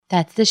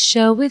That's the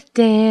show with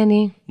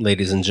Danny.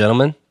 Ladies and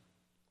gentlemen,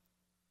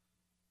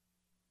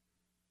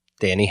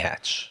 Danny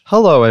Hatch.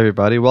 Hello,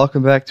 everybody.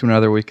 Welcome back to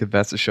another week of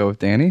That's the Show with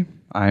Danny.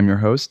 I'm your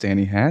host,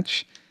 Danny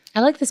Hatch. I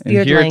like this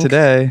beard and here length.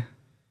 today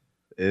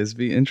is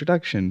the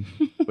introduction,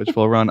 which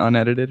will run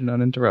unedited and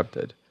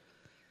uninterrupted.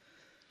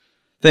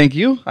 Thank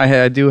you.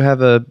 I do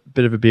have a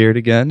bit of a beard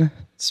again.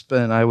 It's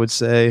been, I would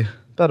say,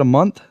 about a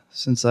month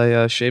since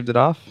I shaved it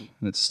off,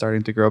 and it's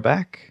starting to grow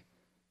back.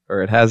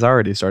 Or it has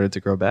already started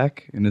to grow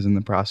back and is in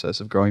the process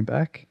of growing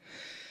back.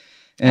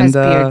 And, as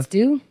beards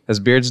do. As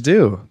beards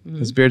do. Mm-hmm.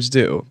 As beards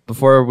do.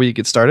 Before we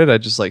get started,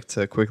 I'd just like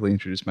to quickly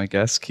introduce my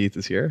guest. Keith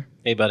is here.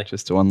 Hey, buddy.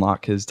 Just to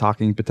unlock his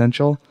talking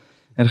potential.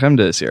 And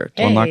Chemda is here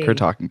to unlock her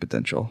talking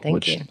potential. Thank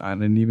which you. I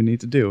didn't even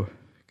need to do.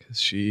 Because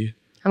she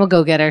I'm a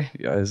go-getter.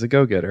 is a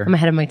go-getter. I'm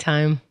ahead of my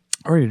time.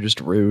 Or you're just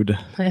rude.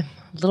 I'm a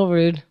little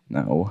rude.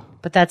 No.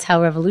 But that's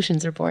how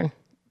revolutions are born.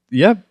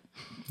 Yep.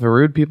 The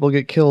rude people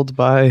get killed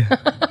by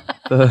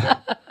the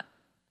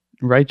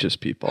righteous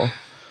people.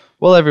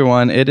 Well,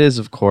 everyone, it is,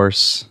 of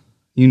course,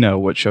 you know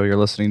what show you're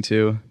listening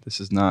to. This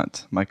is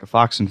not Micah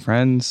Fox and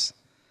Friends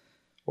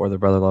or The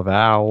Brother Love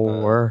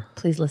Owl or...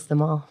 Please list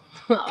them all.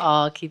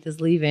 Oh, Keith is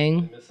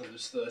leaving.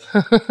 Misunderstood.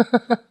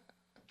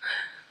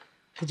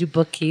 Did you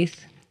book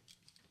Keith?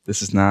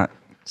 This is not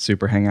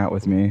Super Hang Out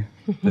With Me.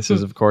 This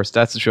is, of course,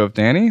 That's the Show with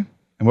Danny.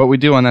 And what we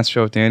do on That's the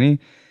Show with Danny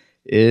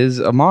is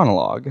a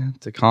monologue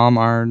to calm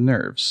our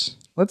nerves.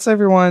 Let's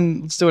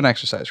do an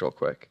exercise real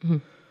quick. Mm-hmm.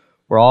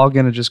 We're all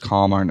going to just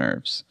calm our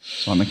nerves.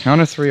 So on the count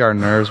of 3, our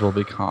nerves will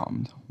be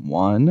calmed.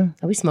 1,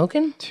 Are we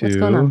smoking? 2, What's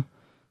going on?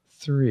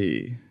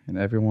 3. And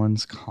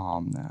everyone's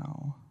calm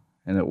now.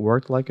 And it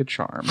worked like a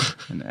charm.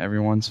 And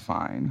everyone's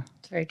fine.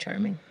 It's very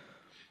charming.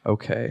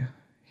 Okay,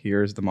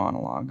 here's the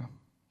monologue.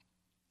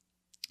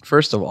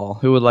 First of all,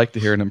 who would like to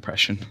hear an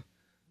impression?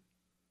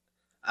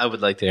 I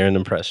would like to hear an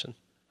impression.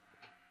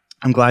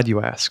 I'm glad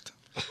you asked.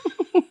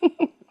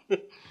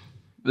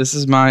 This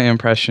is my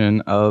impression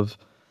of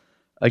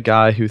a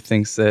guy who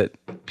thinks that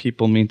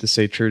people mean to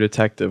say true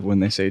detective when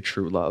they say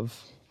true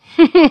love.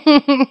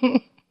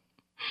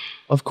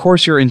 Of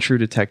course you're in True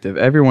Detective.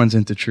 Everyone's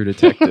into True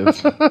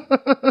Detective.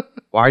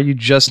 Why are you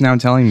just now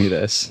telling me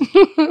this?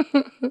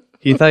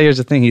 Here's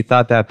the thing. He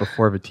thought that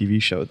before the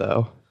TV show,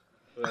 though.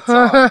 That's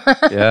odd.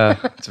 Yeah,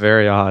 it's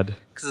very odd.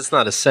 Because it's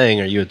not a saying,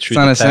 are you a true It's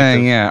not detective? a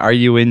saying, yeah. Are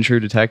you in True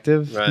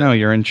Detective? Right. No,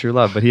 you're in True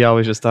Love. But he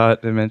always just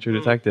thought it meant True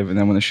Detective. And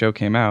then when the show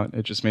came out,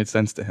 it just made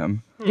sense to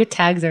him. Your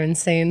tags are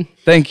insane.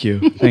 Thank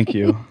you. Thank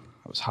you.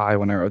 I was high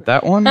when I wrote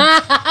that one.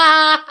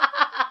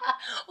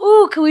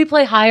 Ooh, can we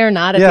play high or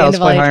not at the Yeah, end let's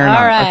of all play high or All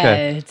not. right.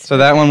 Okay. So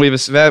that one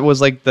that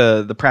was like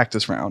the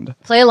practice round.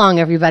 Play along,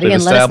 everybody, We've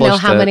and let us know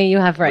established how that many you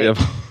have right. We have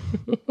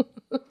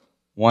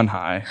one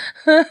high.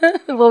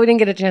 Well, we didn't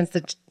get a chance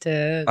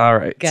to All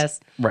right.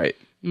 guess. Right.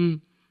 Do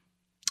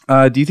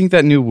you think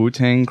that new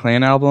Wu-Tang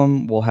Clan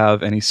album will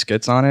have any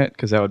skits on it?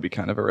 Because that would be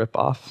kind of a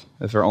ripoff.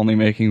 If they're only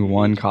making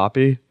one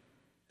copy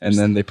and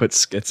then they put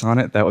skits on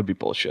it, that would be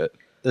bullshit.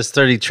 There's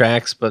 30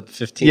 tracks, but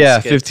 15 Yeah,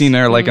 skits. 15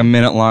 are like a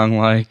minute long,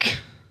 like...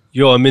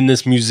 Yo, I'm in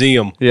this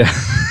museum. Yeah.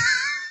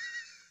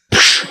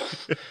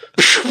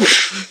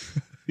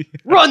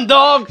 Run,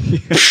 dog!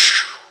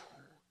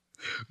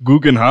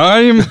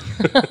 Guggenheim.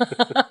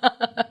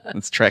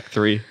 That's track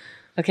 3.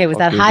 Okay, was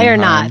I'll that high or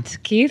Guggenheim. not,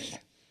 Keith?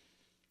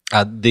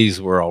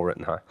 These were all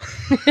written high.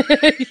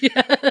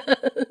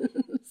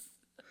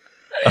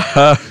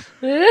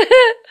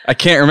 I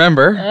can't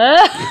remember.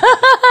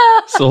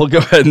 So we'll go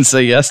ahead and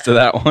say yes to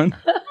that one.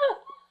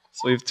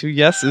 So we have 2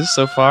 yeses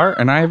so far,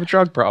 and I have a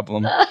drug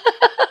problem.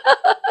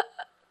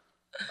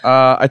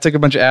 I took a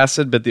bunch of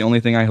acid, but the only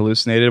thing I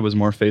hallucinated was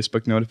more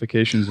Facebook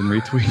notifications and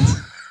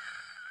retweets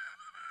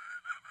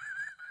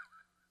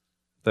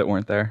that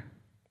weren't there.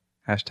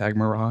 Hashtag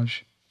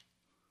Mirage.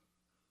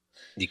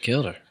 You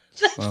killed her.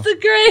 That's the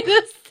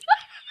greatest.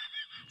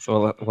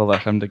 So we'll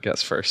let him to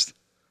guess first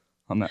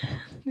on that one.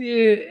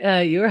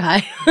 You were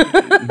high.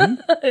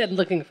 And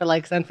looking for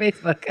likes on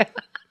Facebook.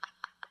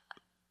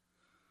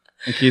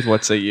 And Keith,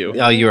 what say you?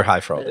 Oh, you were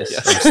high for all this.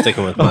 Yes. I'm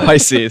sticking with Oh, mine. I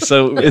see.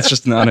 So it's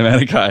just an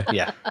automatic high.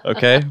 Yeah.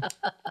 Okay.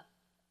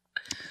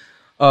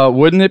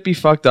 Wouldn't it be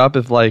fucked up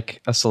if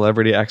like a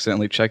celebrity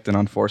accidentally checked in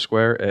on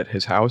Foursquare at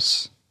his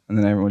house and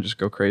then everyone would just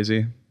go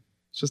crazy?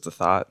 It's just a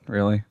thought,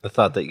 really. The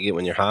thought that you get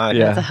when you're high.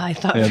 Yeah. That's a high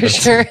thought Yeah, for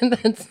sure.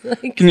 That's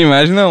like, Can you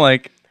imagine though?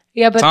 Like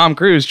yeah, but Tom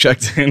Cruise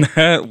checked in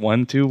at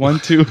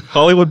 1212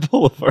 Hollywood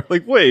Boulevard.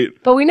 Like,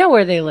 wait, we know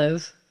where they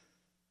live.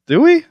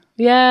 do we?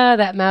 Yeah,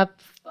 that map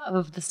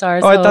of the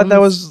stars. Oh, I thought that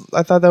homes.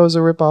 was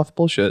a rip-off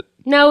bullshit.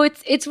 No,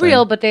 it's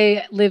real, but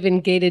they live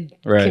in gated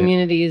Right.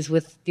 communities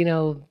with,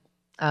 you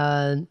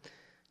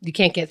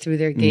can't get through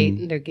their gate.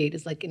 And their gate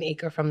is like an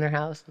acre from their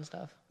house and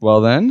stuff.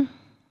 Well then,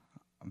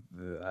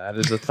 that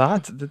is a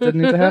thought that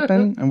didn't need to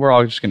happen, and we're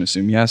all just gonna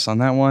assume yes on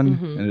that one,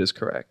 and it is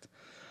correct.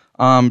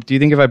 Do you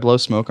think if I blow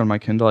smoke on my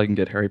Kindle, I can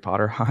get Harry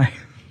Potter high?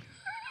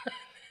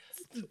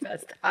 It's the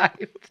best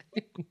time.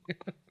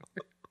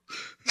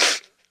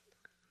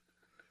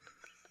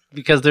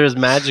 Because there's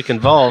magic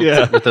involved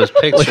Yeah. with those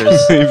pictures.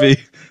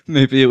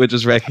 maybe it would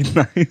just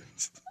recognize.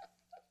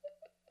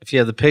 If you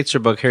have the picture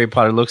book, Harry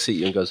Potter looks at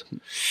you and goes,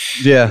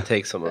 Yeah.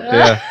 take some of it.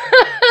 Yeah.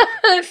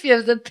 If you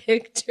have the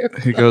picture.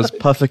 He goes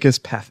Puffacus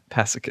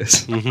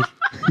Passicus.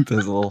 He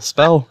does a little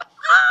spell.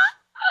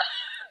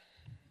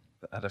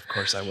 That, of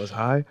course, I was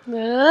high.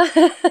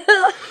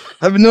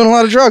 I've been doing a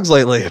lot of drugs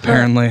lately,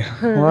 apparently.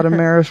 A lot of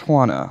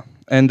marijuana.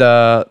 And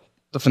the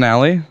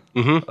finale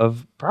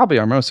of probably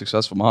our most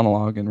successful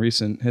monologue in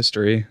recent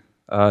history,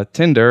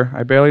 Tinder,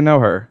 I barely know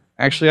her.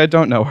 Actually, I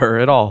don't know her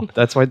at all.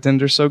 That's why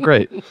Tinder's so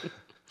great.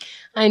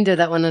 I enjoyed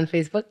that one on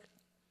Facebook.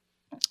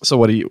 So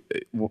what do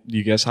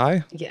you guess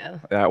high? Yeah.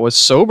 That was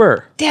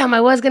sober. Damn,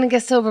 I was going to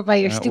get sober by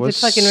your That stupid was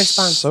fucking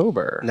response.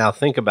 Sober. Now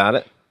think about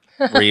it.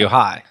 Were you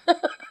high?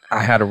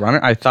 I had a runner.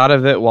 I thought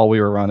of it while we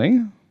were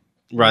running.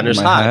 Runner's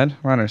In my high. head.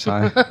 Runner's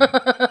high.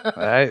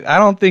 I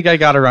don't think I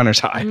got a runner's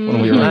high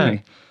when we were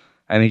running.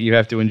 I think you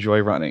have to enjoy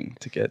running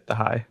to get the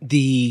high.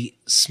 The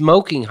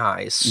smoking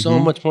high is so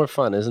much more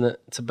fun, isn't it?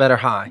 It's a better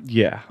high.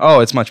 Yeah. Oh,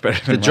 it's much better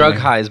The than drug running.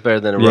 high is better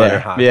than a runner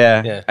high.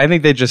 Yeah. I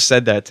think they just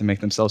said that to make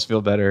themselves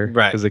feel better.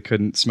 Right. Because they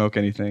couldn't smoke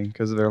anything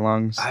because of their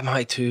lungs. I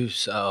might too,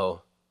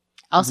 so.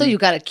 Also, you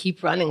got to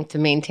keep running to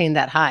maintain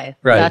that high.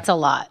 Right. That's a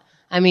lot.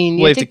 I mean,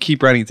 You have to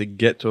keep running to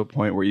get to a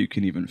point where you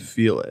can even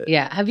feel it.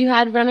 Yeah. Have you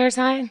had runner's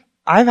high?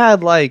 I've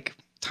had like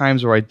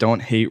times where I don't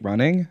hate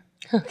running.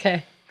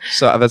 Okay.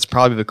 So that's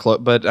probably the close,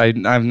 but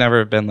I've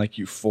never been like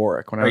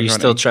euphoric when I Are was you running.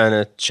 still trying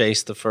to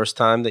chase the first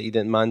time that you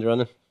didn't mind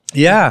running?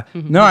 Yeah.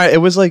 No, it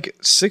was like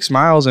 6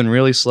 miles and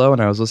really slow,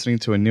 and I was listening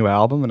to a new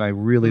album, and I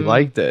really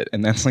liked it.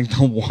 And that's like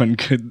the one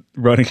good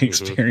running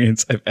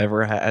experience I've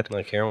ever had.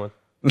 Like heroin.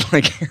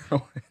 Like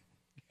heroin.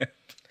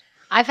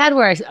 I've had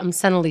where I'm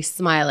suddenly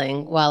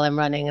smiling while I'm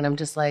running, and I'm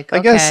just like, I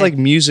okay. guess like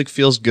music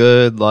feels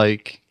good.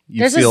 Like you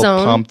There's a feel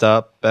zone. pumped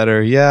up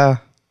better. Yeah.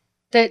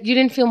 That you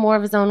didn't feel more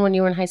of a zone when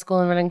you were in high school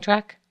and running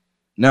track?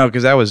 No,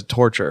 because that was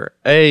torture.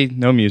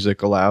 No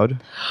music allowed,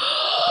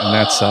 and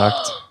that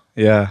sucked.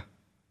 Yeah.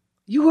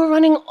 You were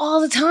running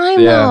all the time,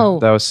 Yeah, though.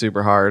 that was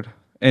super hard.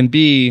 And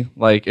B,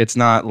 like it's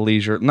not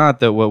leisure. Not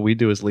that what we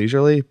do is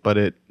leisurely, but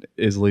it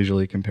is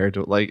leisurely compared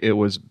to like it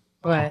was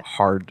Right.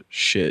 hard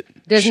shit.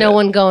 There's no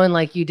one going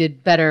like you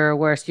did better or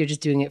worse. You're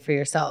just doing it for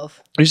yourself.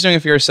 You're just doing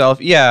it for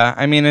yourself. Yeah,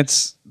 I mean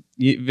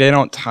they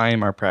don't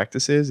time our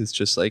practices. It's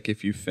just like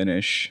if you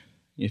finish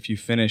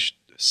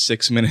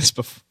 6 minutes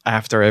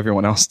after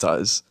everyone else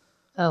does,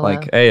 Oh,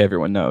 like wow. A,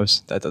 everyone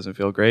knows that doesn't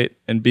feel great,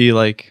 and B,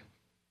 like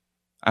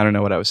I don't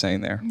know what I was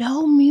saying there.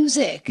 No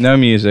music. No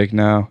music.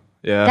 No.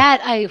 Yeah.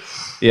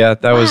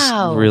 That Wow.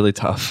 was really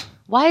tough.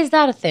 Why is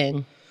that a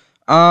thing?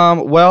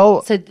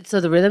 Well, So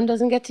the rhythm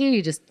doesn't get to you?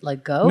 You just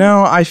like go?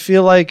 no, I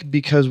feel like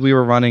because we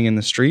were running in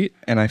the street,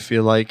 and I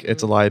feel like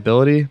it's a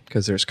liability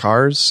because there's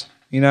cars,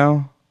 you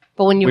know.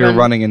 But when you We run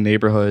were running in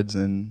neighborhoods,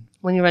 and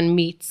when you run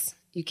meets,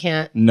 you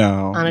can't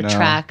no, on a no,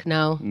 track.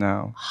 No.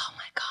 No, Oh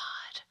my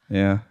god.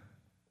 yeah,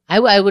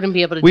 I wouldn't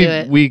be able to do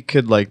it. we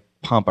could like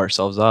pump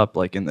ourselves up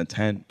like in the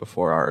tent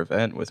before our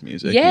event with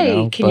music. Yay! You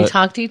know? Can you But-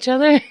 talk to each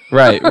other?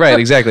 Right,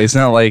 exactly. It's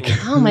not like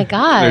Oh my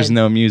god. there's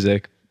no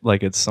music,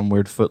 like it's some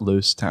weird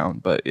footloose town.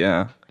 But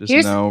yeah, just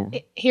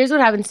Here's what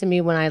happens to me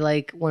when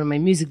when my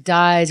music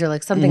dies or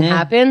like something Mm-hmm.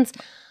 happens.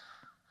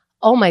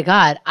 Oh my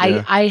god.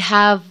 Yeah. I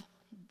have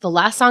the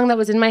last song that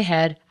was in my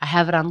head. I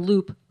have it on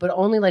loop, but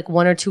only like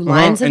one or two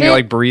lines of and it. you're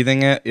like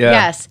breathing it. Yeah.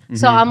 Yes.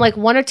 So I'm like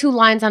one or two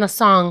lines on a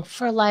song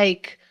for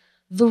like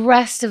the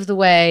rest of the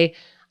way.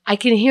 I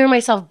can hear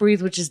myself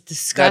breathe, which is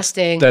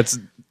disgusting. That's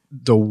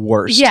the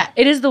worst. Yeah,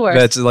 it is the worst.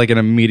 That's like an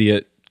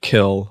immediate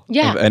kill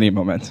Yeah. of any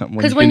momentum.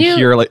 'Cause When when you can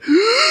you- hear like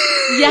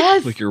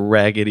yes. like your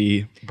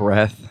raggedy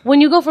breath.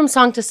 When you go from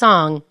song to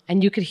song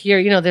and you could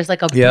hear, there's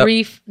like a Yep.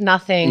 brief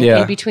nothing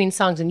Yeah. in between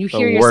songs and you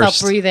hear yourself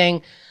worst.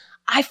 breathing,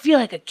 I feel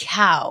like a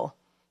cow.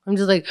 I'm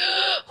just like,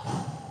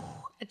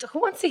 who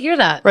wants to hear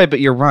that? Right, but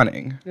you're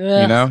running. You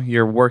Ugh. know,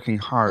 you're working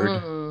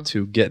hard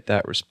to get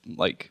that.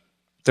 Like,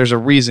 there's a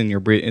reason you're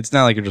breathing. It's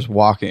not like you're just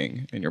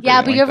walking and you're.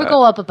 Yeah, breathing but you like ever that.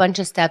 go up a bunch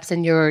of steps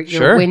and you're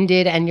Sure.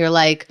 winded and you're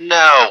like,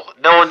 No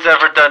one's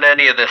ever done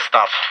any of this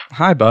stuff.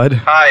 Hi, bud.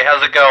 Hi,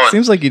 how's it going?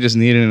 Seems like you just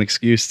needed an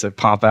excuse to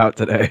pop out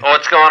today.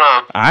 What's going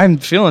on? I'm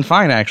feeling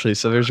fine actually,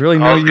 so there's really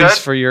no All's use good?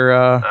 for your.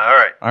 All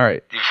right. All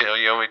right. Do you feel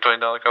you owe me $20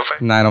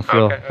 copay? No, I don't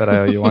feel Okay. that I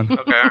owe you one.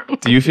 Okay.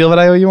 Do you feel that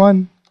I owe you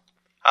one?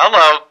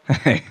 Hello.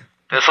 Hey.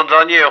 This one's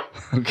on you.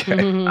 Okay.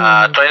 Mm-hmm.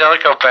 $20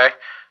 copay.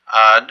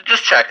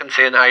 Just checking,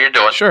 seeing how you're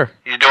doing. Sure.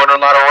 You're doing a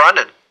lot of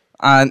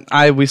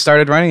running. We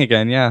started running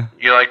again. Yeah.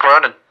 You like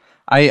running.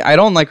 I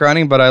don't like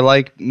running, but I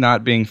like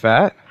not being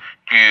fat.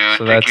 Do you So think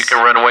you that's-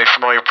 can run away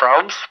from all your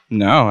problems?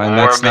 No, and or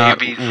that's not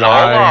maybe solve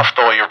why. off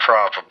all your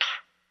problems?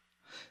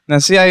 Now,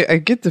 see, I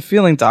get the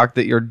feeling, Doc,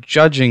 that you're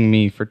judging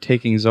me for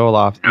taking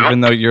Zoloft, even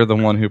though you're the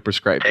one who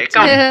prescribed it. Take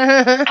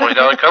them. $20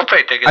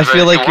 copay. Take it I as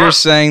feel many as like you you're want.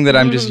 saying that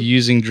I'm just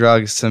using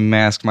drugs to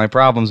mask my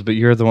problems, but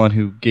you're the one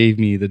who gave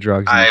me the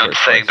drugs. I'm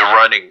saying the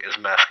running is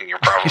masking your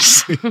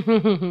problems.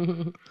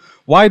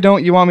 Why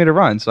don't you want me to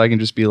run? So I can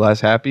just be less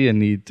happy and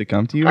need to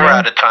come to you? We're more?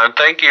 out of time.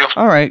 Thank you.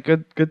 All right,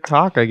 good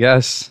talk, I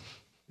guess.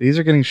 These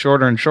are getting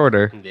shorter and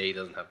shorter. Yeah, he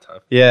doesn't have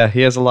time. Yeah,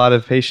 he has a lot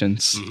of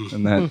patience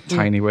in that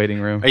tiny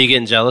waiting room. Are you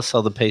getting jealous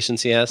of the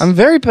patients he has? I'm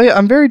very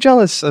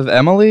jealous of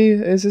Emily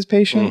is his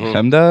patient.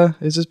 Hemda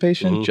is his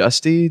patient.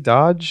 Justy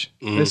Dodge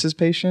is his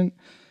patient.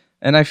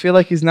 And I feel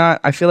like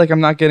I'm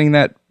not getting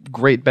that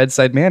great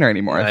bedside manner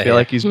anymore. I feel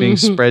like he's being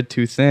spread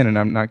too thin and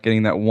I'm not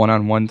getting that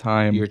one-on-one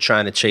time. You're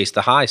trying to chase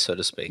the high, so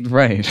to speak.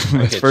 Right.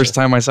 The first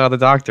time I saw the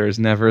doctor is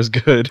never as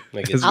good.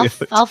 As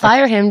I'll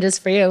fire him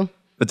just for you.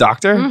 the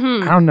doctor?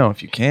 I don't know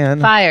if you can.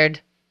 Fired.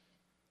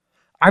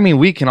 I mean,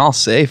 we can all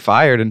say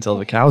fired until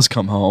the cows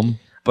come home,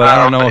 but I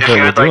don't know if it will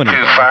do you would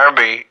anything. like to fire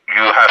me,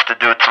 you have to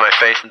do it to my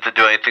face, and to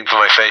do anything to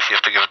my face, you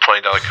have to give a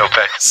 $20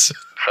 copay.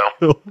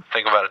 So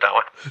think about it that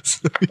way.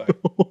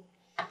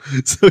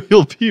 So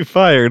you'll be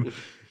fired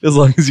as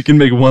long as you can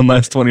make one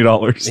last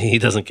 $20. He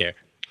doesn't care.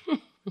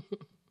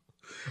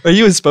 Are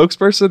you his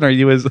spokesperson? Are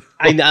you his?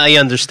 I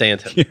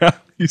understand him. Yeah,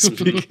 you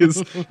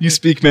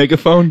speak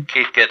megaphone.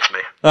 Keith gets me.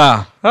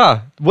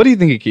 What do you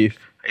think of Keith?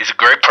 He's a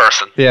great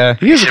person. Yeah,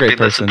 he is a should great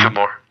be listened person. to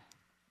more.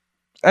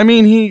 I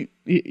mean, he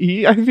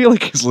I feel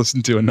like he's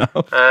listened to enough.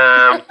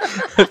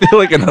 I feel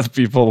like enough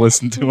people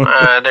listen to him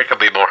There could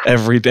be more.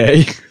 every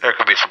day, There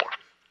could be some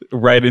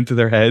more. right into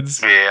their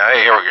heads. Yeah,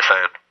 I hear what you're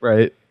saying.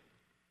 Right.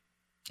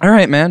 All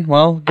right, man.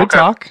 Well, good Okay.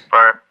 talk. All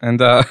right. And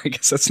I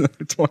guess that's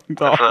another $20.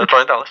 That's another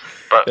 $20.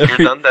 But if you're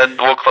done, then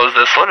we'll close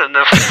this one, and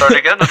if we start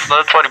again, that's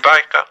another 20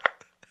 back.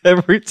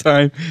 Every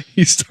time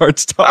he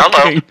starts Hello.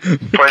 talking,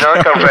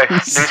 $20 copay.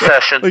 New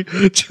session.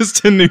 like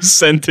just a new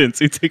sentence.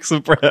 He takes a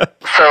breath.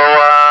 So,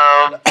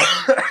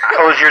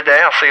 how was your day?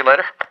 I'll see you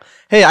later.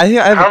 Hey, I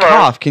have a Hello.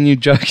 cough. Can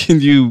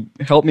you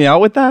help me out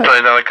with that?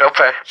 $20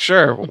 copay.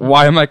 Sure.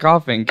 Why am I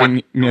coughing?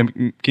 Can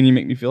you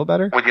make me feel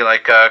better? Would you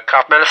like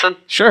cough medicine?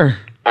 Sure.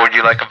 Or would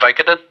you like a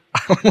Vicodin?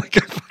 I don't like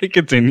a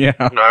Vicodin, yeah.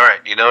 All right.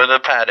 You know where the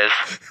pad is.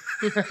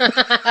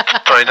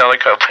 $20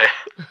 copay.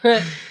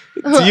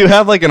 Do you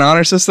have like an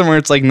honor system where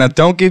it's like, now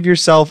don't give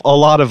yourself a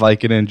lot of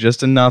Vicodin,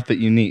 just enough that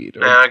you need?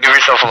 Or Give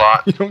yourself a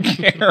lot. you don't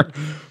care.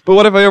 But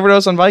what if I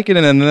overdose on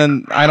Vicodin and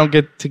then I don't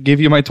get to give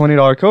you my $20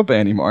 copay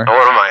anymore?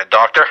 What am I, a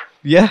doctor?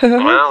 Yeah.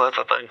 Well, that's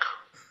a thing.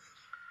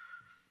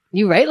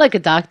 You write like a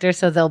doctor,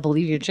 so they'll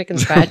believe your chicken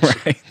scratch.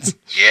 Right.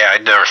 Yeah,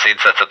 I've never seen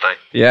such a thing.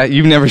 Yeah,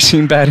 you've never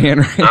seen bad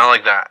handwriting. Not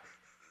like that.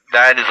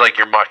 That is like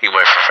you're mocking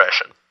my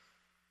profession.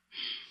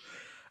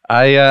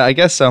 I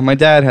guess so. My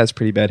dad has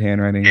pretty bad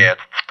handwriting. Yeah,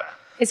 it's bad.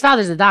 His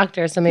father's a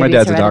doctor, so maybe My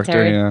dad's it's a doctor,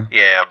 hereditary.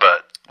 yeah. Yeah,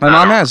 but My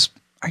mom has.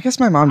 I guess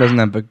my mom doesn't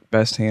have the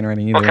best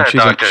handwriting either. What kind of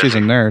doctor She's is a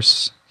he?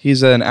 nurse.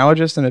 He's an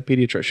allergist and a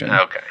pediatrician.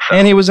 Okay. So.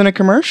 And he was in a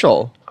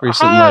commercial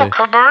recently. Oh,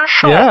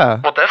 commercial. Yeah.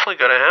 Well, definitely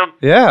go to him.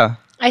 Yeah.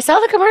 I saw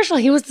the commercial.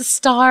 He was the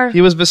star.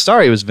 He was the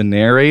star. He was the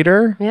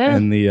narrator. Yeah.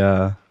 And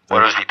the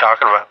What was he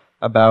talking about?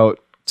 about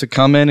to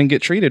come in and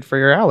get treated for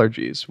your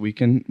allergies. We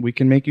can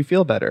make you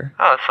feel better.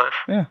 Oh, that's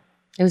nice. Yeah.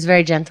 It was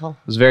very gentle.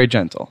 It was very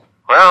gentle.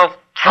 Well,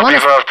 some wanna-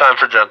 people have time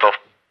for gentle.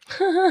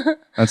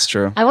 That's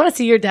true. I want to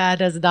see your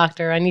dad as a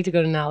doctor. I need to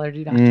go to an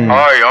allergy doctor.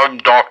 Hi, I'm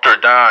Dr.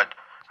 Dad,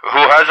 who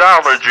has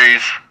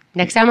allergies.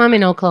 Next time I'm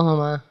in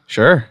Oklahoma.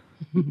 Sure.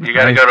 You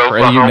gotta go to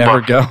Pray Oklahoma. you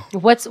never go.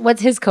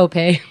 What's his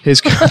copay?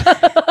 His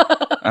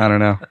I don't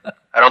know.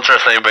 I don't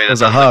trust anybody that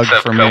There's a doesn't hug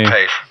accept for me.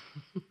 copays.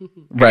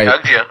 Right.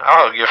 Hugs you.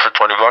 I'll hug you for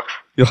 $20.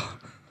 You'll-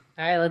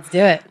 All right, let's do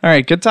it. All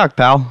right, good talk,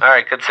 pal. All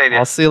right, good seeing you.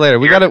 I'll see you later.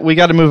 We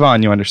gotta move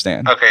on, you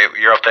understand. Okay,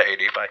 you're up to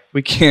 80. Bye.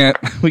 We can't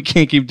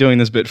keep doing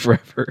this bit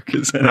forever.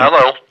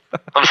 Hello.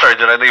 I'm sorry,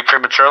 did I leave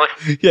prematurely?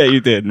 Yeah,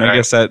 you did. And I Right.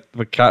 guess that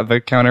the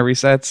counter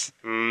resets.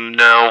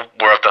 No,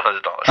 we're up to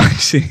 $100. I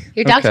see.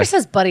 Your doctor Okay.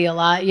 says buddy a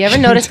lot. You ever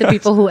notice the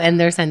people who end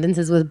their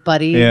sentences with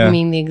buddy Yeah.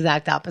 mean the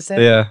exact opposite?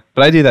 Yeah,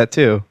 but I do that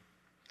too.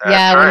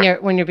 Yeah, That's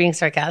right. when you're being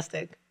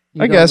sarcastic.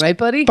 You I go, guess. right,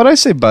 buddy? But I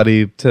say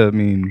buddy to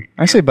mean.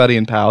 I say buddy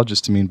and pal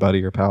just to mean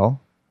buddy or pal.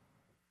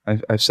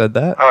 I've said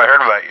that. Oh, I heard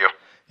about you.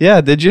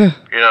 Yeah, did you?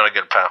 You're not a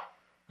good pal.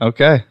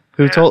 Okay.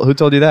 Who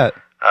told you that?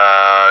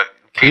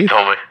 Keith Keith?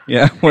 told me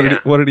Yeah. Yeah.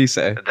 What did he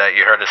say? that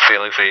you hurt his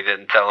feelings, so you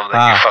didn't tell him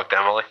that you fucked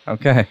Emily.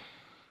 Okay.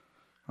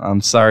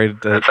 I'm sorry.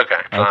 That's okay.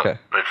 It's not- Okay.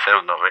 it's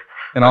him, not me.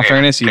 In all Okay,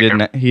 fairness, take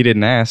care. he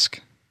didn't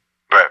ask.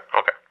 Right,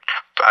 okay.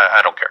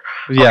 I don't care.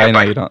 Yeah, Okay, I know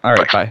bye. you don't. All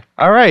right, bye.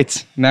 All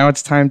right, now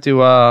it's time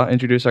to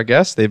introduce our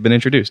guests. They've been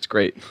introduced.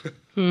 Great.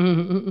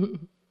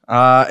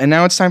 And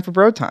now it's time for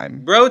Bro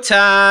Time. Bro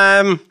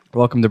time.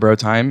 Welcome to Bro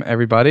Time,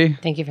 everybody.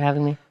 Thank you for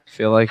having me.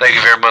 Feel like Thank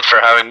you very much for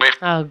having me.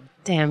 Oh,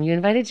 damn. You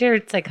invited your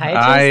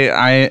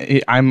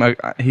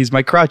psychiatrist? he's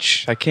my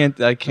crutch. I can't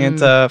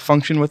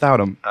function without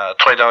him. $20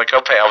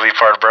 copay. I'll be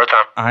part of Bro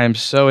Time. I am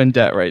so in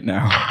debt right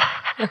now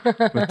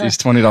with these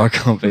 $20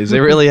 copays. They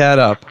really add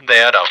up They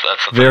add up.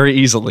 That's the thing. very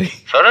easily.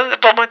 So,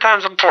 but my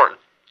time's important.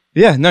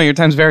 Yeah, no, your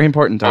time's very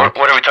important, Doc.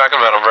 What are we talking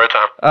about on Bro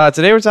Time?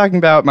 Today we're talking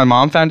about my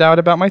mom found out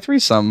about my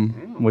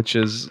threesome, which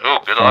is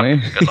Good funny.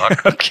 luck. Good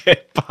luck.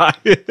 Okay, bye.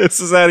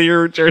 This is out of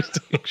your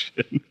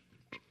jurisdiction.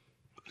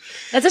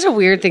 That's such a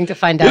weird thing to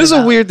find out It is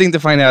about. a weird thing to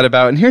find out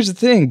about. And here's the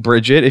thing,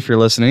 Bridget, if you're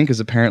listening, because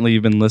apparently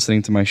you've been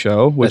listening to my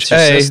show, which,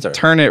 That's your A, sister.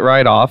 turn it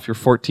right off. You're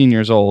 14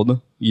 years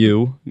old.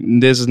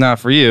 This is not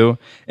for you.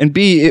 And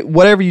B,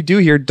 whatever you do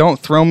here, don't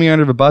throw me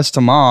under the bus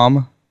to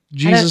Mom.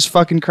 Jesus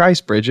fucking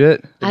Christ,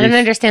 Bridget. I don't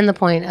understand the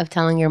point of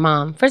telling your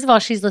mom. First of all,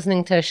 she's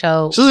listening to a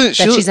show She's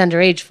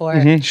underage for.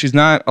 Mhm, she's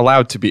not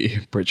allowed to be,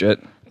 Bridget.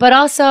 But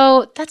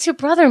also, that's your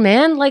brother,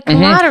 man. Like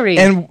camaraderie.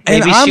 And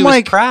Maybe I'm she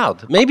like, was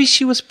proud. Maybe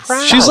she was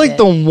proud. she's like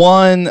the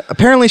one.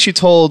 Apparently, she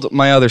told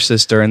my other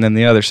sister, and then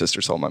the other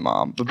sister told my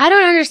mom. I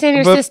don't understand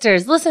your But-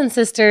 sisters. Listen,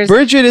 sisters.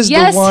 Bridget is the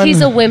yes, one. he's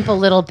a wimp a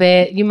little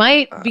bit. You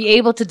might be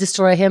able to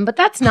destroy him, but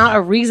that's not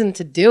a reason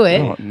to do it.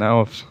 I don't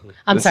know if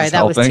I'm this sorry, is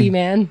that was helping.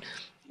 T-Man.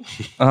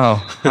 Oh,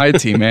 hi,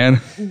 T-Man.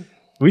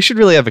 We should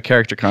really have a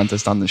character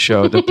contest on the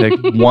show to pick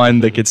one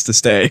that gets to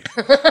stay.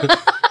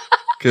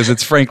 Because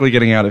it's frankly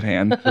getting out of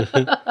hand.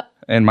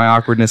 And my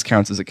awkwardness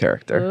counts as a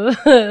character.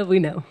 We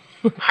know.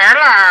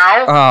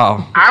 Hello.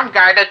 Oh, I'm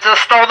guy that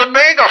just stole the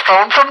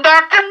megaphone from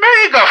Dr.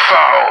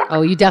 Megaphone.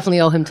 Oh, you definitely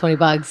owe him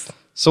 $20.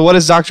 so what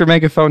is Dr.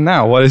 Megaphone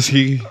now? What is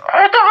he? Hold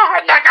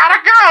on, I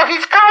gotta go.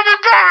 He's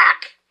coming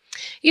back.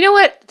 You know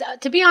what?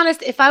 To be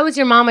honest, if I was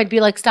your mom, I'd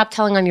be like, stop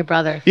telling on your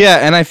brother. Yeah,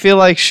 and I feel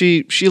like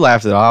she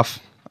laughed it off.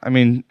 I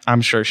mean,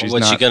 I'm sure she's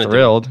what's she not gonna do?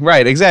 thrilled.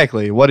 Right,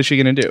 exactly. What is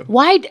she going to do?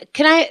 Why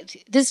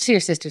this is to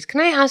your sisters. Can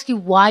I ask you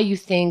why you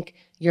think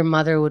your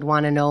mother would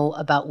want to know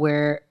about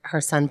where her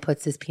son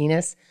puts his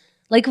penis?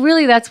 Like,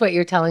 really, that's what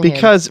you're telling him.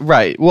 Because,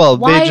 right, well,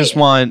 Why- they just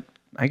want,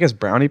 I guess,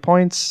 brownie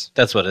points.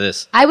 That's what it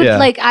is. I would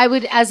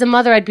Yeah. as a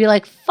mother, I'd be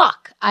like,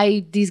 fuck,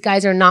 these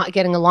guys are not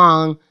getting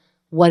along.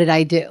 What did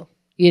I do?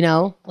 You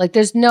know? Like,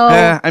 there's no...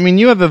 I mean,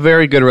 you have a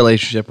very good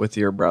relationship with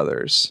your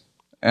brothers.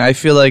 And I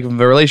feel like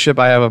the relationship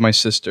I have with my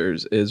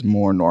sisters is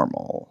more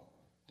normal.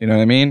 You know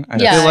what I mean? I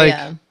feel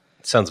like,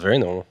 Sounds very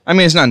normal. I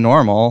mean, it's not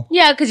normal.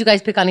 Yeah, because you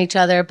guys pick on each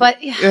other,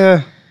 but yeah.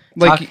 Yeah.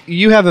 Like,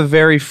 you have a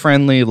very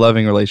friendly,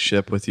 loving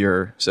relationship with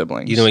your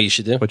siblings. You know what you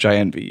should do? Which I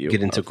envy you.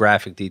 Get into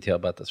graphic detail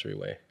about the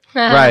three-way.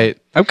 Right.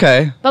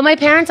 Okay. But my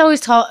parents always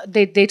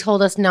they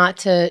told us not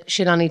to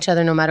shit on each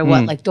other no matter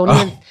what. Like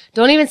don't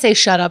even say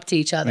shut up to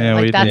each other. Yeah,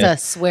 we like that's did. a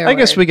swear I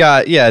guess word. we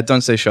got,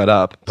 don't say shut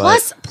up.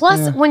 But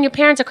Plus when your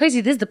parents are crazy,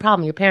 this is the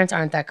problem. Your parents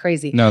aren't that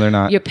crazy. No, they're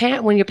not.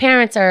 When your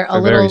parents are a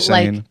They're little very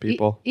sane like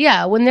people.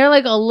 Yeah, when they're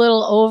like a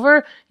little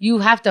over, you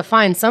have to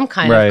find some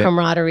kind Right. of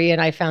camaraderie,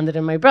 and I found it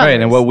in my brothers. Right,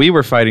 and what we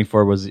were fighting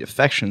for was the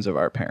affections of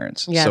our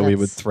parents. Yeah, so we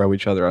would that's- throw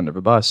each other under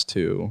the bus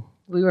to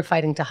we were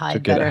fighting to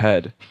hide get better.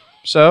 ahead.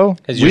 So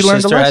Has we your learned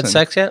a sister had lesson.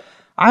 sex yet?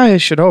 I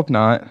should hope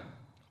not.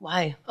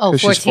 Why? Oh, 'Cause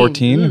 14. she's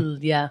 14? Ooh,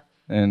 yeah.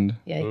 And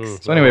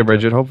Yikes. so anyway,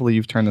 Bridget, hopefully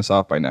you've turned this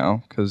off by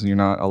now because you're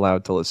not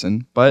allowed to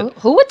listen. But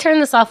Who would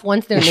turn this off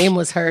once their name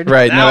was heard?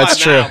 right, no, that's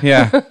true.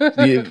 Yeah,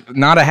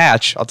 not a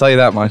hatch. I'll tell you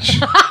that much.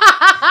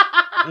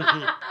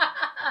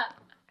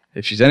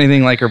 If she's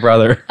anything like her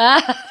brother,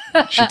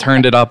 she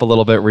turned it up a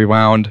little bit,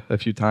 rewound a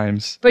few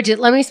times. Bridget,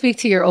 let me speak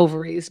to your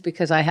ovaries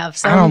because I have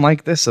some. I don't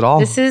like this at all.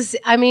 This is,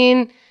 I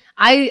mean,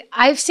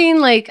 I've seen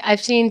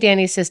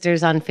Danny's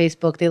sisters on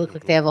Facebook. They look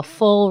like they have a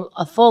full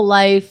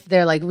life.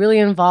 They're like really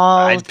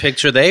involved. I'd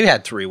picture they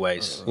had three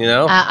ways, you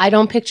know? I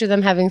don't picture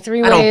them having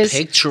three I don't ways.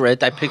 picture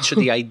it. I picture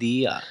the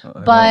idea.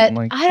 But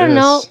like I don't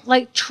know. this.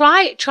 Like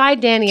try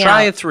Danny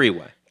Try a out.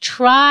 three-way.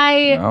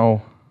 Try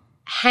No.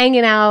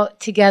 hanging out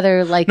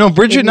together. Like No,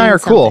 Bridget it and I are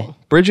means cool. something.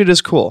 Bridget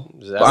is cool.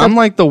 that- But I'm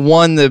like the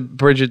one that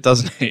Bridget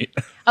doesn't hate.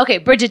 Okay,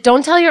 Bridget,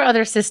 don't tell your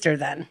other sister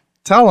then.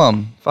 Tell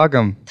them. Fuck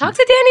them. Talk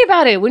to Danny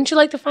about it. Wouldn't you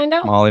like to find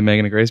out? Molly,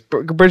 Megan, and Grace.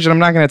 Bridget, I'm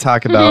not going to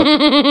talk about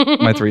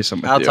my threesome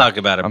with I'll you. talk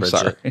about it, I'm Bridget.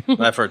 sorry.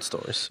 I've heard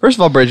stories. First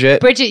of all,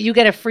 Bridget. Bridget, you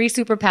get a free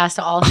super pass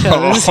to all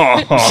shows.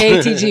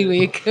 KTG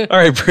week. All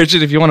right,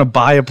 Bridget, if you want to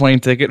buy a plane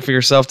ticket for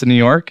yourself to New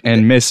York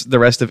and miss the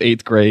rest of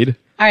 8th grade,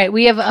 All right,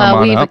 we have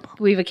on up.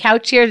 we have a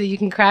couch here that you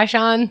can crash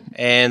on.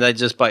 And I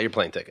just bought your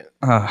plane ticket.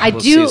 I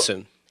We'll see you do.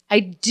 soon. I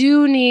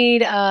do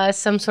need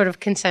some sort of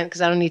consent because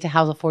I don't need to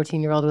house a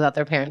 14-year-old without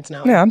their parents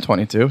knowing. yeah, I'm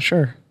 22,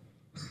 sure.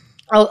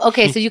 Oh,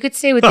 okay. So you could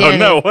stay with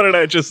Danny. what did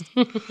I just...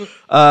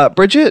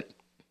 Bridget,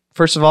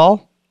 first of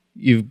all,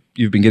 you've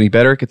been getting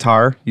better at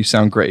guitar. You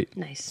sound great.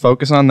 Nice.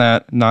 Focus on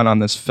that, not on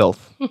this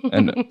filth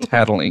and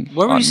tattling.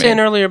 What were on you saying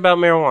me. earlier about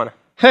marijuana?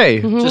 Hey,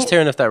 Just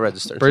hearing if that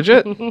registered.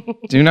 Bridget,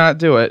 do not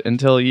do it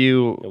until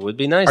you It would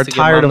be nice are to get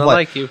tired mom of to life.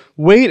 like you.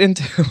 Wait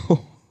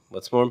until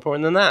What's more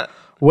important than that?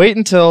 you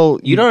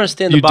don't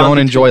understand the you bond don't between-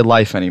 enjoy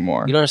life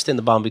anymore. You don't understand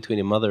the bond between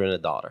a mother and a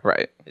daughter.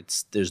 Right.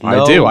 There's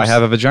no. I do. I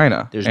have a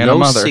vagina there's and no a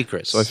mother,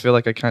 secrets. so I feel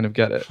like I kind of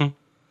get it.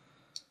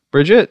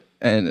 Bridget,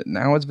 and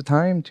now it's the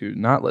time to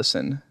not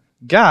listen,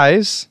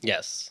 guys.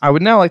 Yes. I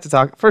would now like to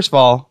talk. First of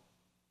all,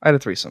 I had a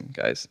threesome,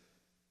 guys.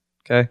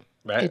 Okay.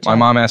 Right. My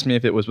mom asked me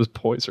if it was with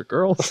boys or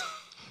girls.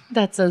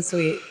 That's so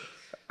sweet.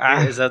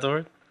 Is that the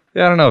word?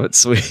 Yeah, I don't know if it's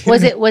sweet.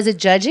 Was it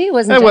judgy? It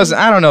wasn't.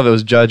 I don't know if it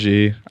was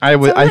judgy. I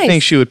nice.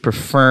 think she would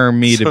prefer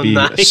me to be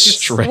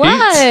straight.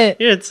 What?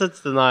 You're in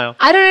such denial.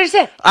 I don't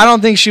understand. I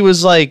don't think she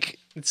was like.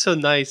 It's so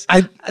nice.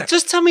 I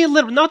just tell me a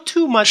little, not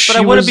too much, but I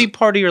She want to was- be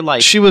part of your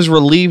life. She was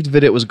relieved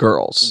that it was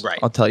girls. Right.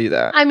 I'll tell you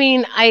that. I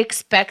mean, I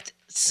expect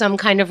some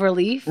kind of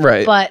relief.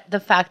 Right. But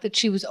the fact that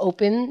she was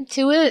open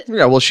to it.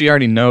 Yeah, well, she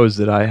already knows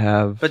that I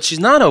have. But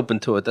she's not open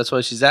to it. That's why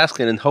she's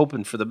asking and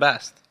hoping for the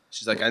best.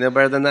 She's like, I know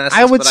better than that.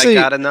 I would but say-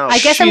 I gotta know. I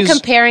guess I'm She's-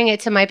 comparing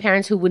it to my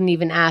parents who wouldn't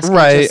even ask. and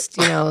Right. Just,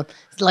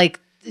 like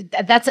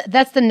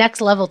that's the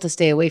next level to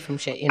stay away from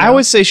shit. You know. I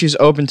would say she's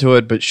open to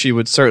it, but she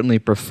would certainly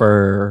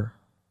prefer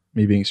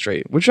me being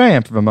straight, which I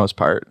am for the most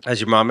part. Has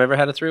your mom ever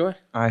had a three-way?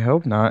 I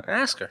hope not.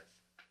 Ask her.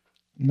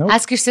 Nope,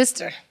 Ask your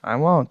sister. I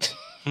won't.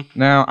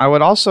 Now, I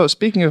would also,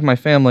 speaking of my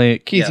family,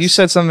 Keith, Yes. you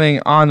said something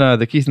on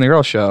the Keith and the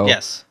Girl show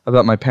Yes.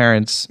 about my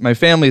parents, my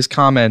family's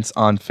comments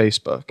on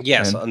Facebook.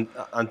 Yes, And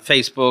on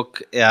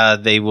Facebook,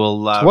 they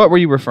will. what were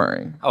you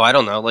referring? Oh, I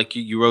don't know. Like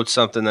you wrote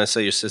something. I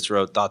say your sister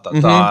wrote ...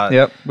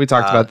 Yep, we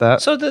talked about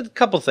that. So the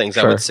couple things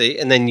I Sure. would see,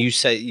 and then you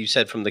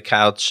said from the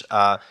couch.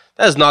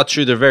 That is not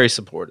true. They're very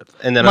supportive.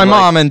 And then My I'm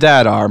mom and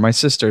dad are. My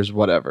sister's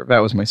whatever. That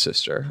was my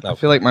sister. I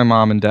Okay. feel like my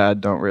mom and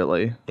dad don't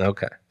really...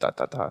 Okay. ...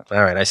 Dot.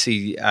 All right. I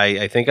see.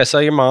 I think I saw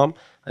your mom.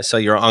 I saw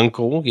your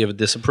uncle. You have a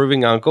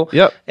disapproving uncle.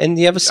 Yep. And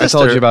you have a I sister.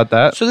 told you about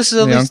that. So this is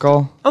at the least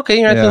uncle. Okay,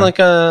 you're acting Yeah. like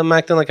I'm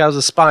acting like I was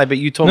a spy, but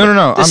you told me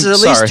No. this I'm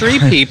is at least sorry.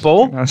 3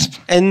 people, Not a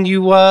spy. and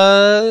you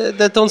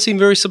that don't seem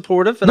very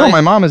supportive. And No,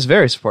 my mom is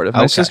very supportive. My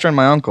Okay. sister and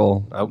my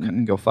uncle. Okay. You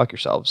can go fuck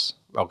yourselves.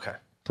 Okay.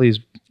 Please,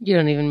 You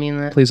don't even mean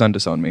that. please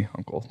undisown me,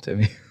 Uncle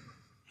Timmy.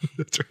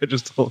 That's what I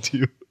just told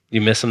you.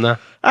 You miss him now?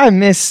 I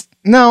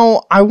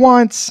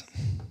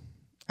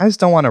just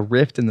don't want a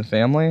rift in the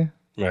family.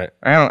 Right.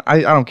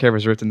 I don't care if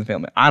there's a rift in the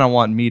family. I don't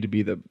want me to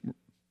be the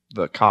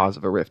cause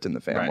of a rift in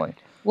the family. Right.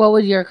 What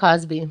would your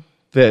cause be?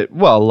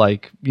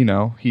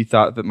 He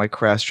thought that my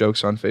crass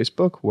jokes on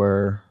Facebook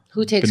were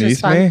Who takes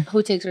beneath me.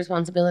 Who takes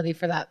responsibility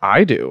for that?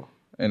 I do.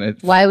 And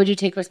Why would you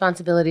take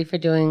responsibility for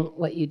doing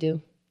what you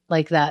do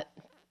like that?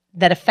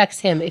 That affects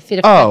him. If it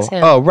affects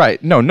him. Oh,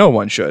 right. No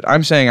one should.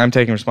 I'm saying I'm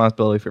taking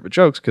responsibility for the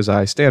jokes because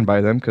I stand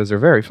by them because they're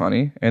very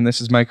funny and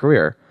this is my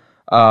career.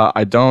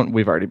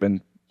 We've already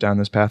been down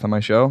this path on my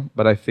show,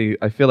 but I feel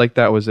like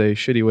that was a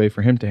shitty way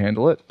for him to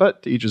handle it,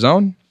 but to each his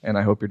own, and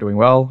I hope you're doing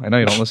well. I know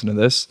you don't listen to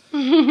this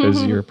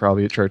because you're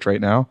probably at church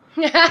right now,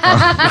 With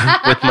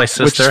my which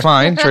sister. is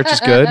fine. Church is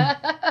good.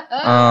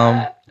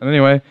 And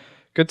anyway,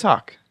 good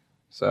talk.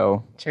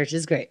 So Church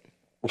is great.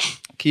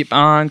 keep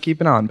on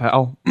keeping on,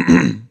 pal.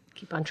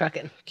 Keep on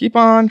trucking. Keep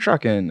on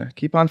trucking.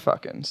 Keep on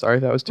fucking. Sorry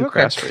if that was too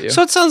crass for you.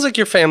 So it sounds like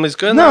your family's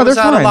good. No, No, was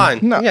they're out of fine.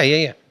 line. No.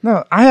 Yeah.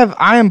 No,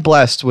 I am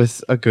blessed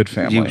with a good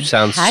family. You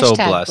sound so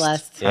Hashtag blessed.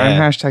 blessed. I'm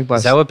hashtag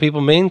blessed. Is that what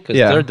people mean? Because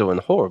Yeah. they're doing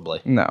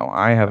horribly. No,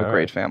 I have a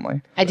great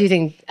family. I do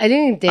think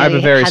Dave I have a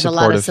very has a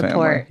lot of supportive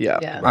support.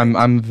 family. Yeah.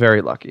 I'm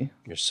very lucky.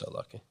 You're so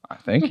lucky.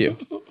 Thank you.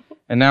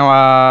 And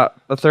now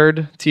the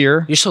third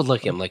tier. You're so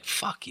lucky. I'm like,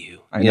 fuck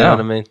you. I You know know. what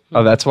I mean?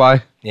 Oh, that's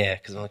why. Yeah,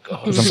 because I'm like, oh,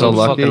 I'm I'm so so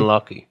lucky. fucking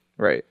lucky.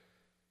 Right.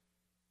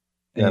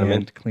 You know what I mean?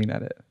 And clean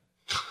edit.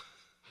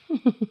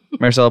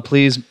 Marcella,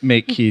 please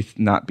make Keith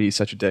not be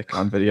such a dick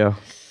on video.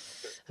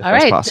 If All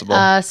that's right.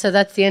 possible. So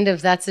that's the end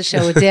of That's the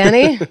Show with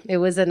Danny. It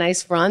was a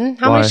nice run.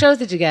 How Why? many shows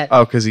did you get?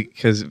 Oh, because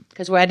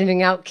Because we're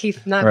editing out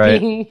Keith not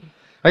Right. being.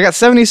 I got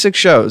 76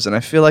 shows, and I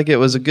feel like it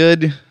was a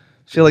good.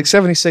 I feel like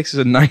 76 is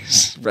a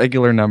nice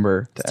regular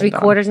number. To end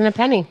on. 3/4 and a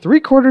penny.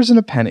 3/4 and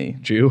a penny,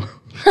 Jew.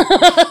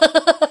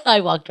 I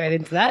walked right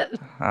into that.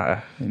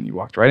 And you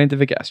walked right into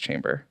the gas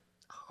chamber.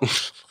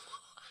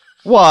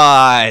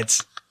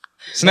 What?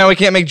 So now we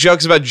can't make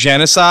jokes about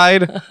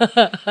genocide?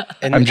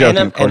 And, I'm joking,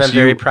 of course. And I'm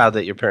very proud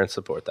that your parents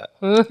support that.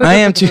 I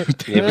am too.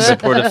 You have a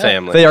supportive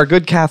family. They are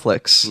good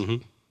Catholics. Mm-hmm.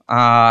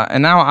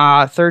 And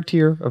now third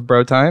tier of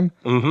bro time.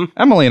 Mm-hmm.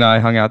 Emily and I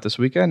hung out this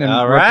weekend and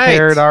All right.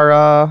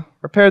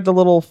 repaired the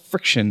little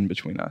friction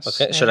between us.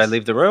 Okay, should I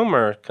leave the room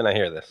or can I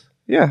hear this?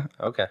 Yeah.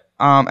 Okay.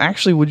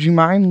 Actually, would you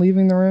mind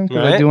leaving the room?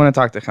 Because I Right. do want to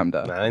talk to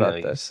Khemda I know about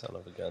you this. son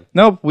of a gun.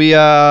 Nope. We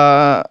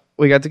got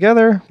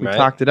together. We Right.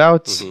 talked it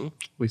out. Mhm.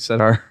 We said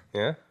our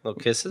Yeah, little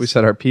kisses. we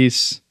said our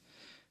piece,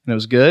 and it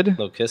was good.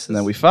 little kisses. And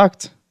then we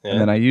fucked, Yeah.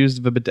 and then I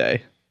used the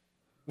bidet,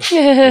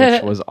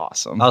 which was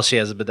awesome. Oh, she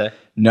has a bidet.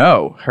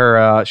 No,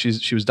 her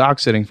she was dog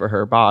sitting for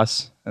her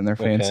boss in their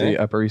fancy Okay.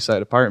 Upper East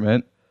Side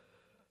apartment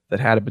that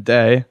had a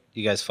bidet.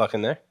 You guys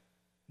fucking there?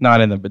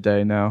 Not in the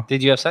bidet, no.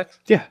 Did you have sex?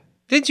 Yeah,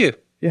 Did you?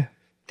 yeah,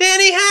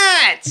 Danny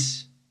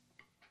Hatch!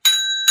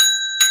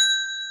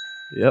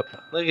 yep.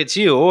 Look at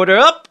you. Order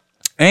up.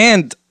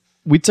 And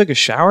we took a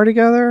shower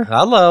together.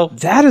 Hello.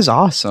 That is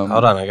awesome.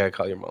 Hold on, I gotta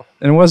call your mom.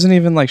 And it wasn't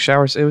even like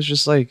showers. It was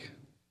just like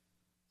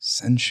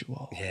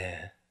sensual.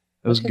 Yeah.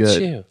 It was Look at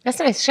good. you. That's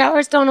nice.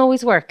 Showers don't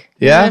always work.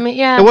 You know Yeah, what I mean,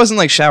 yeah. It wasn't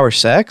like shower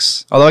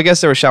sex, although I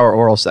guess there was shower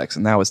oral sex,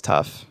 and that was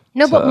tough.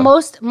 No, but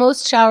So-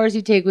 most showers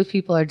you take with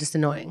people are just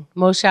annoying.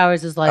 Most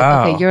showers is like,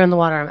 Oh. okay, you're in the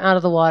water, I'm out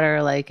of the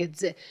water. Like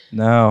it's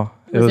No,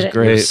 it Was was it-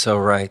 great. You're so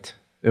right.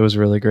 It was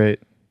really great.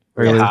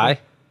 Were you high?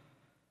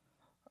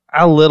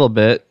 A little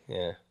bit.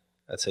 Yeah.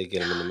 That's how you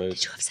get him in the mood.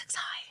 Did you have sex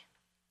high?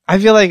 I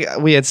feel like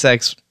we had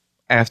sex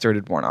after it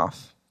had worn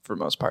off for the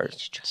most part.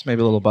 Just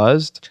maybe a little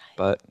buzzed,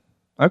 but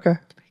okay.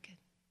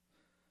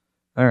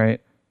 All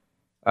right.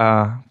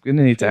 I'm going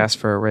to need to ask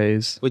for a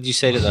raise. What'd you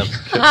say to them?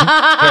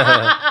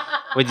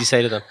 What'd you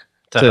say to them?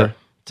 To her?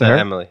 her?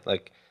 Emily.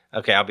 Like,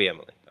 okay, I'll be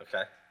Emily.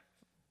 Okay.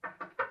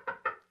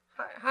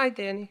 Hi,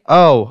 Danny.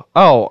 Oh.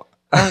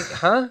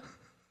 Huh?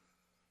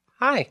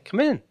 Hi, come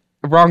in.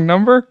 Wrong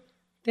number?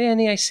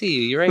 Danny, I see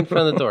you. You're right in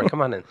front of the door.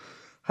 Come on in.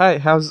 Hi,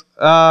 how's...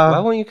 Why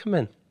won't you come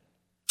in?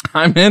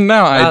 I'm in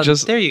now.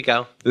 There you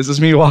go. This is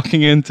me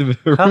walking into the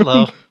room.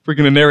 Hello. We're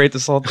going to narrate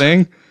this whole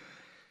thing.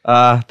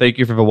 Thank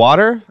you for the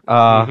water.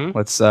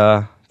 Let's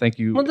thank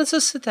you. Well, let's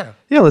just sit down.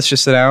 Yeah, let's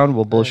just sit down.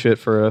 We'll bullshit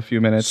for a few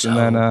minutes, and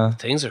then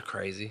things are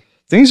crazy.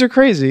 things are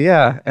crazy.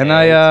 Yeah, and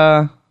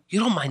you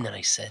don't mind that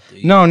I said, do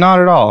you? no, not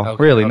at all.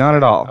 Okay, really, not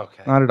at all.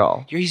 Okay. Not at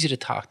all. You're easy to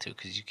talk to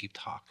because you keep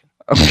talking.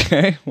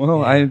 Okay.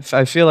 Well, I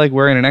feel like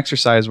we're in an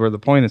exercise where the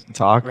point is to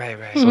talk. Right.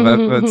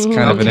 So that's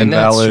kind of an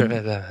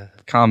invalid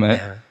comment,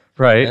 Yeah.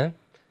 right? Yeah.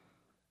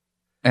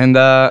 And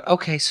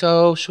Okay,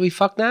 so should we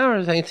fuck now, or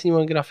is there anything you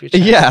want to get off your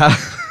chest? yeah.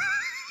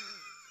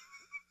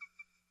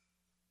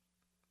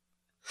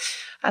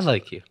 I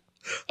like you.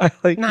 I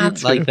like you Not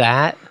too. like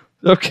that,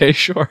 Okay,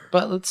 sure.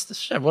 but let's.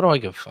 Shit, what do I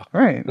give a fuck? All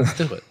right. Let's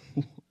do it.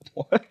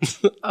 What?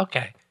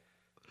 Okay.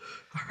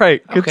 All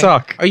right. Good Okay.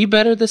 talk. Are you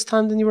better this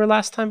time than you were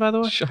last time, by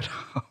the way? Shut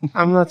up.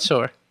 I'm not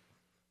sure.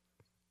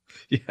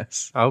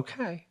 Yes.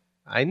 Okay.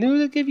 I knew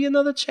to give you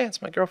another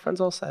chance. My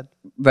girlfriend's all said.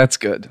 That's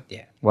good.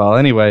 Yeah. Well,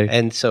 anyway.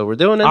 And so we're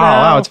doing it Oh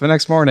now. wow, it's the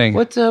next morning.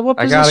 What I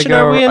gotta position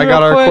go. are we in I real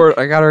gotta quick? record.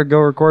 I gotta go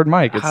record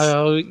Mike. It's,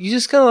 Oh, you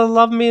just gonna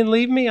love me and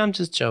leave me? I'm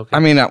just joking. I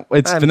mean,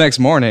 it's the next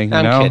morning. You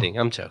I'm know? kidding.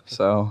 I'm joking.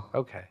 So,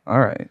 Okay. all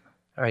right.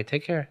 All right.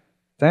 Take care.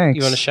 Thanks.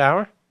 You want to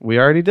shower? We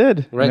already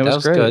did. Right, and it that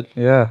was great. good.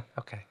 Yeah.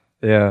 Okay.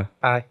 Yeah.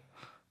 Bye.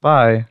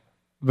 Bye.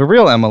 The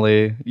real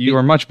Emily, you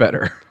are much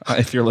better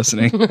if you're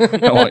listening.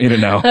 I want you to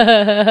know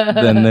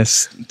than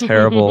this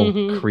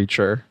terrible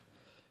creature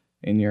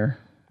in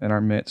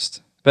our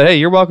midst. But hey,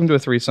 you're welcome to a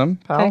threesome,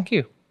 pal. Thank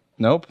you.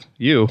 Nope,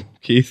 you,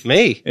 Keith.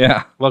 Me.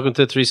 Yeah, Welcome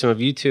to a threesome of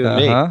you two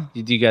and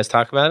me. Do you guys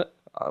talk about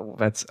it?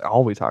 that's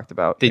all we talked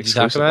about. Did you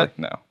talk about it?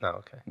 No. No.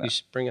 Okay. You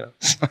should bring it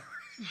up.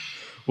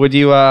 Would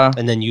you?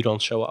 And then you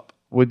don't show up.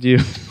 Would you?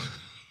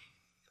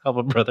 Help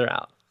a brother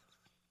out.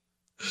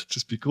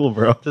 Just be cool,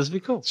 bro. Just be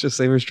cool. Let's just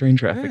say there's train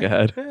traffic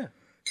ahead.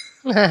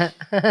 Yeah.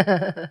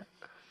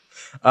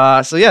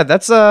 So yeah,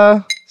 that's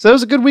so it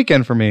was a good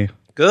weekend for me.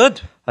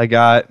 Good.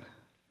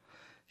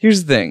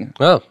 Here's the thing.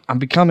 Oh. I'm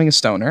becoming a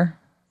stoner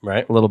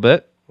Right. a little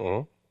bit,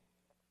 Mhm.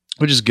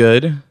 which is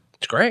good.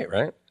 It's great,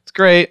 right? It's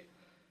great.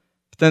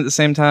 But then at the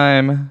same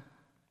time,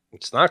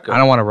 It's not good. I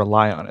don't want to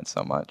rely on it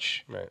so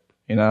much. Right.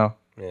 You know?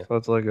 Yeah. So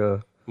it's like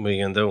What are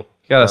you gonna do? you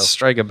gotta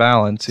strike a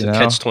balance, you It's a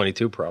know?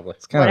 catch-22 probably.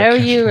 It's kinda What are a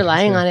you catch-22.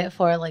 relying on it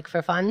for? Like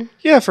for fun?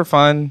 Yeah, for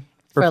fun.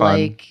 For fun.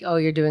 like, oh,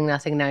 you're doing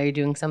nothing, now you're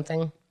doing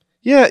something?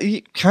 Yeah,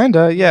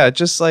 kinda. Yeah,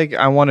 just like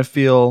I want to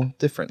feel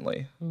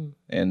differently,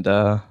 and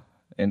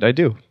I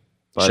do.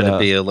 But, Should it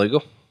be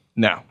illegal?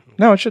 No,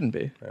 it shouldn't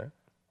be.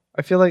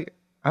 I feel like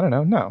I don't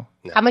know. No.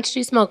 How much do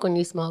you smoke when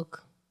you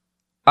smoke?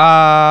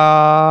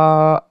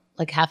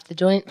 Like half the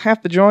joint?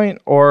 Half the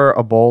joint or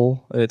a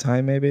bowl at a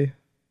time, maybe.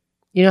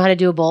 You know how to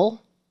do a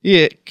bowl?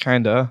 Yeah,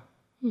 kinda.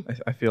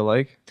 I feel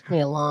like. Took me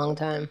a long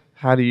time.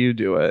 How do you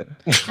do it?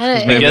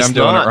 I Maybe guess I'm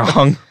doing not. it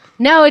wrong.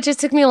 No, it just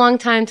took me a long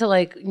time to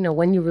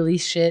when you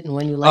release shit and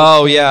when you like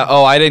Oh shit. yeah.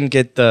 Oh, I didn't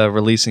get the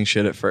releasing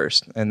shit at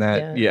first, and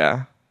that Yeah.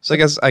 yeah. So I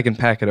guess I can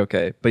pack it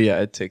okay, but yeah,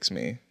 it takes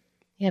me.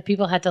 Yeah,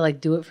 people had to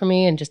do it for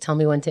me and just tell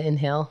me when to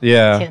inhale.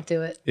 Yeah. Can't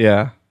do it.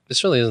 Yeah.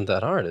 This really isn't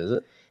that hard, is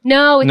it?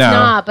 No, it's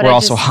not. But we're I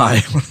also just, high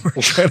when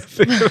we're trying to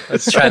figure out.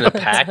 It's trying to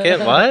pack it.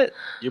 What?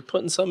 You're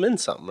putting something in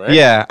something, right?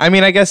 Yeah, I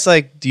mean, I guess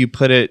do you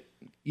put it?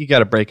 You got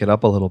to break it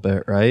up a little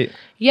bit, right?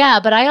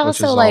 Yeah, but I Which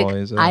also is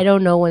always I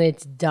don't know when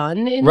it's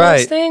done in Right.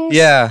 those things.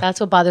 Yeah.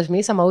 That's what bothers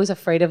me. So I'm always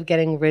afraid of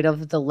getting rid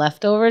of the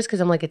leftovers because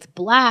I'm like, it's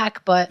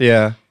black, but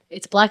Yeah,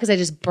 it's black because I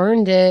just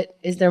burned it.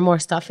 Is there more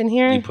stuff in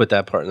here? You put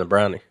that part in the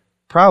brownie.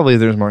 probably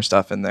there's more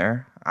stuff in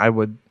there. I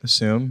would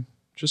assume.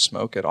 Just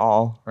smoke it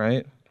all,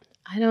 right?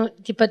 I don't.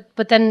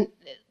 But then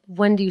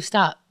when do you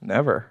stop?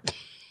 Never.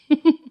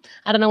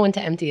 I don't know when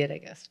to empty it. I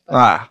guess.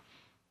 But,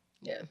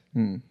 yeah.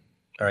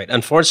 All right.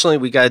 Unfortunately,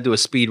 we got to do a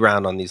speed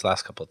round on these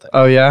last couple of things.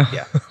 Oh yeah.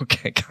 Yeah.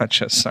 Okay,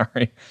 gotcha.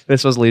 Sorry,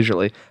 this was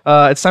leisurely.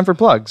 It's time for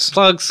plugs.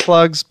 Plugs.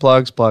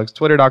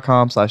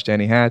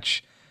 Twitter.com/Danny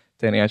Hatch,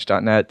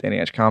 DannyHatch.net,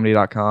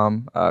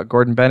 DannyHatchComedy.com.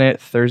 Gordon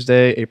Bennett,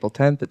 Thursday, April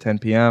 10th at 10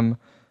 p.m.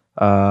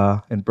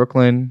 In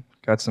Brooklyn.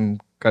 Got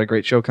a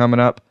great show coming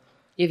up.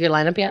 You have your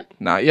lineup yet?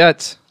 Not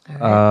yet.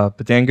 But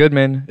Dan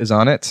Goodman is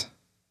on it,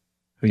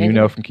 who Dan you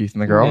know Goodman. from Keith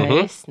and the Girl.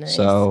 Nice, nice.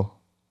 So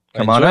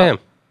come I on enjoy up.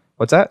 him.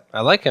 What's that?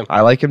 I like him.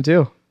 I like him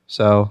too.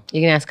 So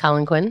You can ask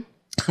Colin Quinn.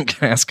 I'm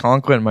gonna ask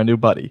Colin Quinn, my new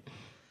buddy.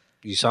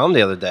 You saw him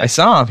the other day. I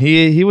saw him.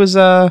 He was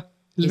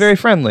He was very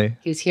friendly.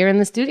 He was here in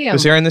the studio. He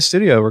was here in the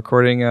studio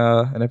recording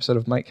an episode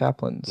of Mike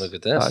Kaplan's Look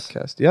at this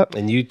podcast. Yep.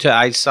 And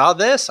I saw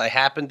this. I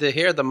happened to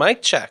hear the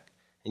mic check.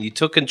 And you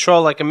took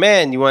control like a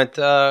man. You went,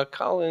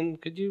 Colin,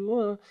 could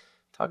you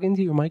talk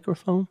into your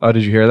microphone? Oh,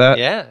 did you hear that?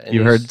 Yeah.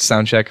 You heard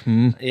sound check?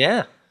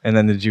 Yeah. And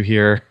then did you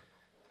hear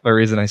the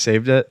reason I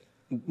saved it?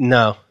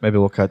 No. Maybe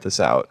we'll cut this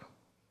out.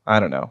 I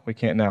don't know. We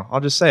can't now. I'll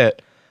just say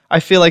it. I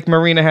feel like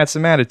Marina had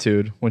some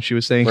attitude when she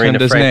was saying Marina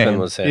Hemda's Franklin name.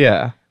 was here.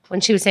 Yeah.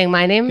 When she was saying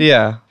my name?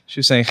 Yeah. She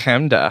was saying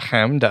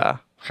Hemda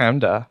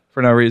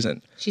for no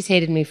reason. She's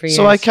hated me for years.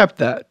 So I kept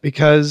that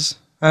because,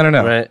 I don't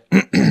know. Right.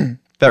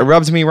 That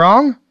rubs me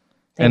wrong.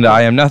 And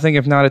I am nothing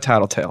if not a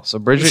tattletale. So,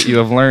 Bridget, you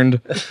have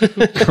learned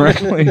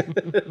correctly.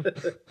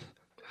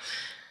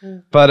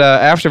 But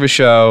after the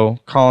show,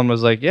 Colin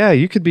was like, yeah,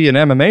 you could be an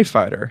MMA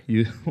fighter.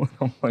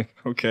 I'm like,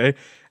 okay.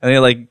 And he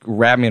like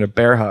wrapped me in a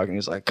bear hug. And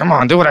he's like, come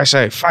on, do what I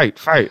say. Fight.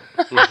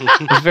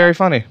 It's very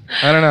funny.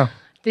 I don't know.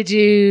 Did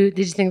you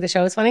think the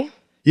show was funny?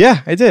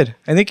 Yeah, I did.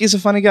 I think he's a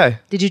funny guy.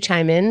 Did you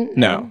chime in?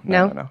 No.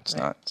 It's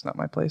not. It's not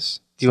my place.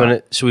 Do you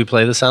want to? Should we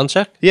play the sound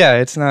check? Yeah,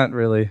 it's not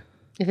really.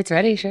 If it's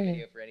ready, sure.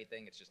 For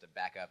anything, it's just a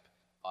backup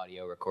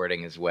audio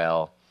recording as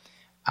well.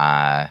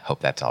 Hope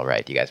that's all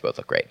right. You guys both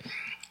look great.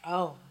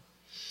 Oh.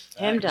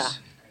 Hemda.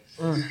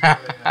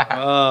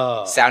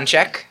 Sound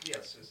check.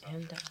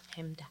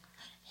 Hemda.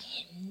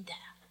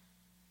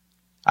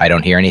 I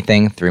don't hear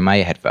anything through my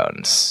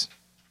headphones.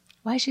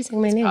 Why is she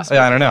saying my name?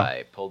 Yeah, I don't know.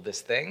 I pulled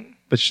this thing.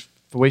 But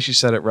the way she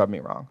said it rubbed me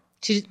wrong.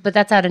 But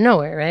that's out of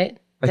nowhere, right?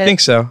 I think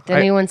so. Did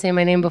anyone say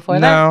my name before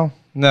that?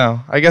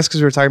 No. I guess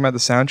because we were talking about the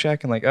sound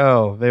check and like,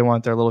 oh, they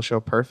want their little show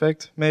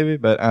perfect, maybe.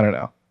 But I don't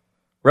know.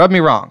 Rubbed me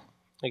wrong.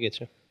 I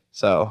get you.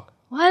 So.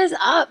 What is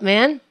up,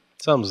 man?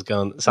 Something's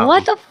going.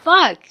 What the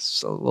fuck?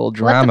 It's a little What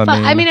drama, the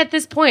fuck? man. I mean, at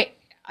this point,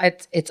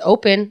 it's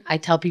open. I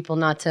tell people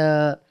not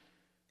to.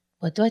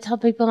 What do I tell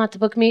people not to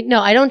book me?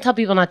 No, I don't tell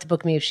people not to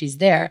book me if she's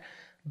there.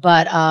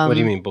 But what do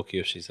you mean book you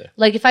if she's there?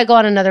 Like if I go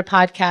on another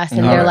podcast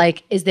and they're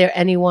like, "Is there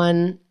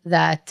anyone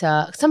that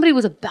somebody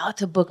was about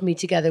to book me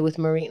together with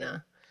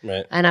Marina?"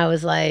 Right. And I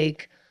was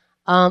like,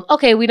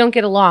 "Okay, we don't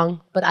get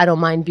along, but I don't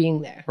mind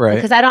being there, Right?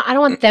 Because I don't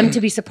want them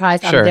to be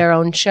surprised on their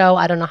own show.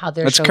 I don't know how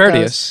their That's show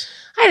courteous. goes.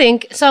 I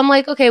think so. I'm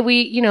like, okay,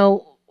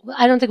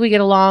 I don't think we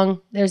get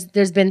along.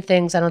 There's been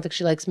things. I don't think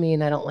she likes me,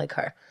 and I don't like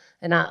her.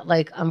 And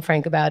I'm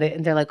frank about it.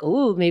 And they're like,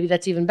 "Ooh, maybe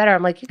that's even better."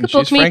 I'm like, "You could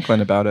book She's me."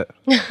 Franklin about it.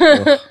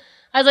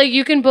 I was like,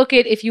 "You can book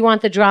it if you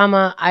want the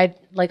drama. I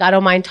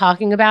don't mind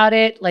talking about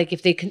it. Like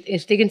if they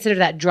consider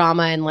that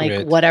drama and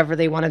like whatever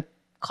they want to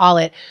call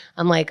it,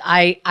 I'm like,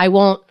 I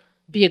won't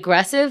be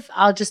aggressive.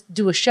 I'll just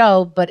do a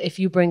show. But if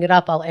you bring it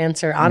up, I'll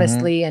answer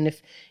honestly. And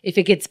if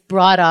it gets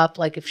brought up,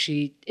 like if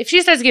she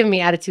starts giving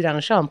me attitude on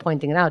a show, I'm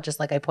pointing it out, just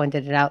like I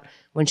pointed it out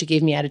when she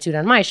gave me attitude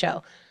on my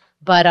show.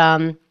 But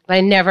I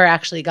never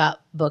actually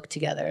got booked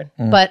together.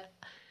 But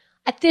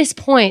at this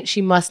point,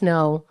 she must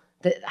know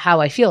how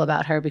I feel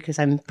about her because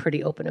I'm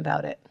pretty open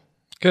about it.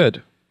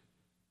 Good.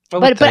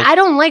 But I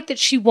don't like that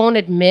she won't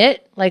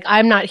admit. Like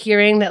I'm not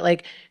hearing that.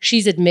 Like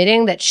she's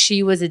admitting that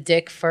she was a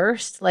dick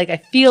first. Like I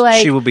feel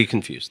like she will be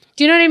confused.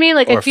 Do you know what I mean?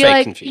 Like Or I feel fake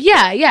like confused.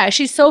 yeah.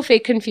 She's so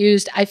fake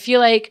confused. I feel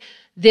like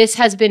this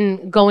has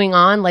been going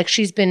on. Like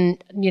she's been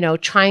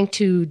trying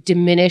to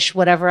diminish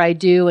whatever I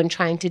do and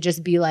trying to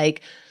just be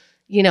like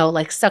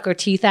like suck her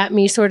teeth at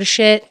me sort of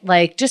shit.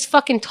 Like just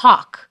fucking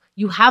talk.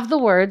 You have the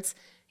words.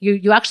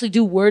 You actually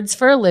do words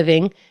for a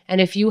living. And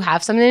if you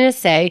have something to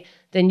say,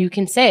 then you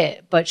can say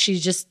it. But she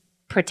just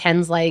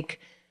pretends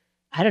like,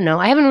 I don't know.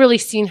 I haven't really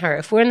seen her.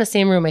 If we're in the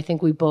same room, I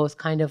think we both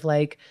kind of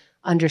like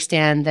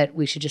understand that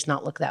we should just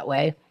not look that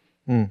way.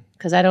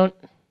 Because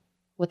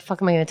what the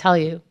fuck am I going to tell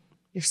you?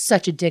 You're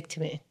such a dick to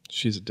me.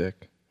 She's a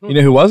dick. You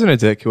know who wasn't a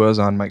dick who was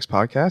on Mike's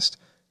podcast?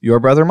 Your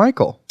brother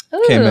Michael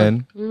came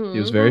in. He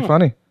was very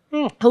funny.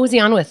 Who was he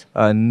on with?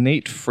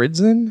 Nate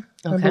Fritzen.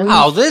 Okay.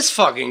 Oh, this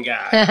fucking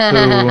guy. Who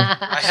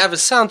I have a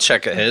sound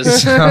check of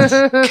his. And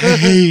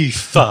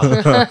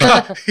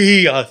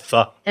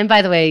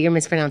by the way, you're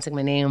mispronouncing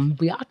my name.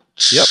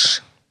 Biatch. Yep.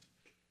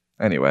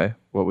 Anyway,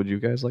 what would you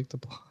guys like to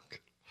plug?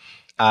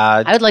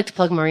 I would like to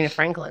plug Marina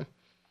Franklin.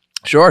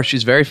 Sure,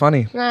 she's very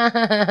funny.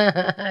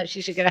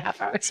 She should get a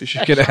half hour. She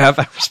should get a half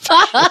hour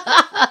special.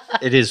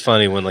 It is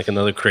funny when like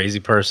another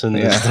crazy person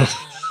is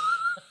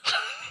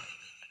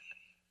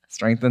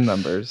Strength in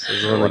numbers. Or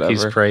like whatever.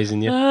 he's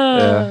praising you.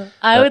 Yeah.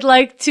 I would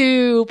like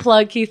to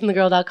plug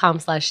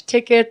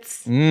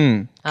keithandthegirl.com/tickets.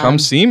 Come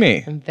see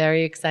me. I'm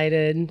very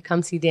excited.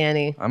 Come see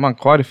Danny. I'm on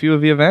quite a few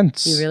of the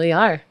events. You really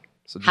are.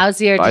 So just How's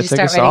your? buy Did you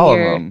start tickets to all of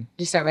writing them.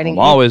 Did you start writing? I'm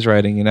always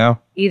writing,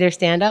 Either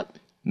stand up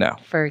No.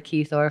 for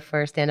Keith or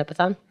for stand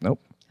up-a-thon.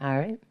 Nope. All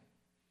right.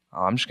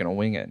 Oh, I'm just going to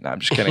wing it. No,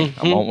 I'm just kidding.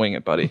 I won't wing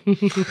it, buddy.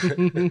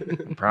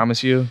 I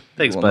promise you.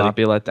 Thanks, you will buddy. not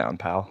be let down,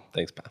 pal.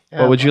 Thanks, pal.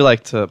 What would you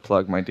like to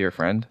plug, my dear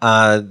friend?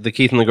 The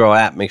Keith and the Girl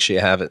app. Make sure you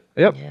have it.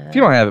 Yep. If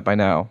you don't have it by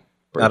now,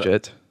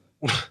 Bridget,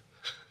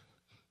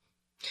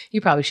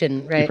 You probably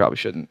shouldn't, right? you probably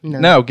shouldn't. No.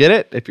 No, get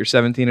it if you're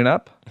 17 and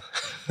up.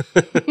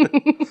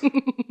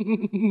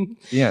 The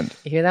end.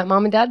 You hear that,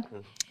 Mom and Dad?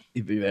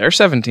 They're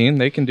 17.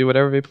 They can do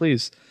whatever they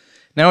please.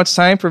 Now it's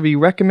time for the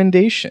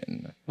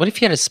recommendation. What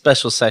if you had a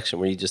special section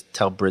where you just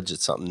tell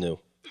Bridget something new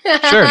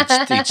Sure.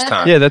 each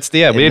time? Yeah, that's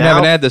the ad. We And didn't have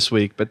an now- ad this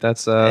week, but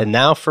that's And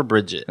now for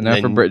Bridget. And now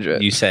then for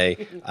Bridget. You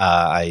say,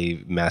 I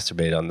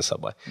masturbated on the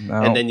subway. no.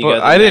 And then you But go to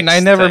the I didn't. I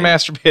next never thing.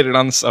 masturbated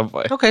on the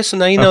subway. Okay, so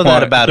now you know that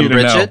want about you him,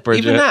 to know, Bridget.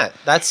 Bridget. Even that.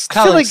 That's I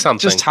feel telling like something.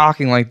 just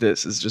talking like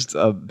this is just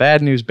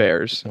bad news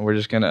bears, and we're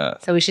just gonna.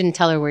 So we shouldn't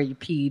tell her where you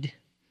peed.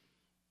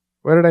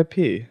 Where did I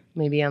pee?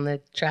 Maybe on the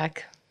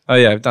track. Oh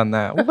yeah, I've done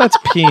that. Well, that's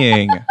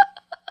peeing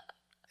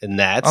And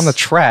that's on the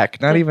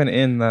track, not even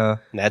in the.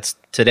 That's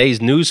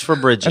today's news for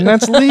Bridget. And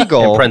that's In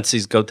legal.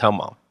 parentheses, go tell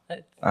mom.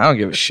 I don't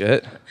give a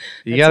shit.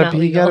 You That's gotta not pee.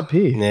 You legal. gotta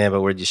pee. Yeah,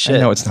 but where'd you I shit?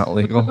 know it's not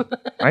legal.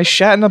 I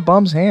shat in a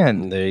bum's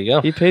hand. There you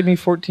go. He paid me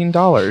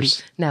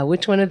 $14. Now,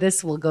 which one of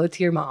this will go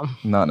to your mom?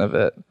 None of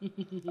it.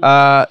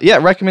 Yeah,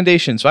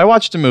 recommendation. So I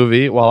watched a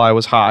movie while I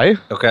was high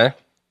Okay.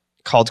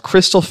 called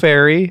Crystal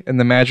Fairy and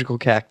the Magical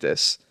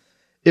Cactus.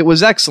 It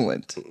was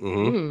excellent.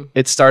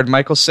 It starred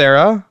Michael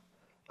Cera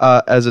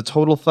as a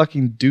total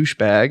fucking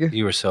douchebag.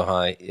 You were so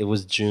high. It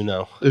was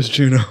Juno. There's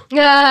Juno.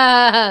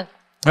 Ah,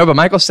 No, but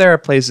Michael Cera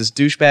plays this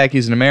douchebag.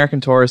 He's an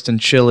American tourist in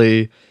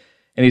Chile,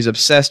 and he's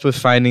obsessed with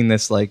finding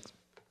this like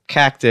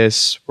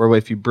cactus where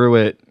if you brew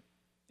it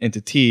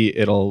into tea,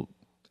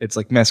 it's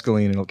like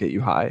mescaline and it'll get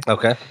you high.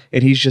 Okay.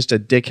 And he's just a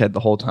dickhead the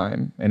whole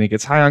time. And he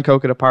gets high on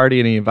coke at a party,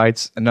 and he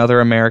invites another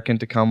American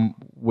to come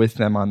with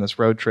them on this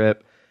road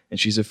trip. And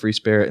she's a free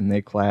spirit, and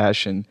they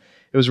clash. And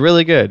it was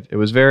really good. It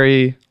was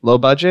very low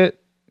budget,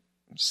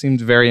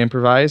 seemed very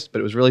improvised, but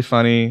it was really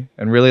funny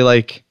and really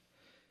like.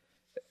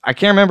 I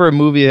can't remember a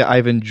movie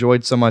I've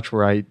enjoyed so much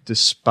where I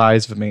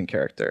despise the main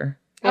character.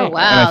 oh And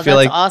wow, I feel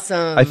that's like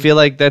awesome. I feel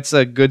like that's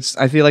a good.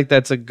 I feel like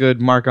that's a good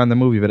mark on the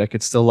movie, but I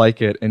could still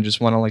like it and just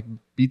want to like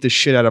beat the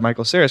shit out of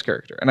Michael Cera's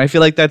character. And I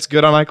feel like that's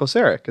good on Michael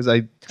Cera because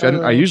I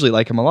Totally. usually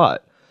like him a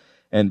lot,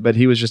 but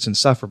he was just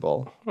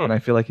insufferable, and I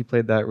feel like he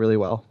played that really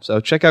well. So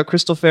check out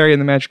Crystal Fairy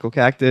and the Magical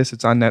Cactus.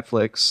 It's on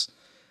Netflix.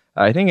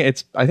 I think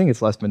it's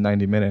less than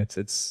 90 minutes.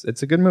 It's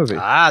a good movie.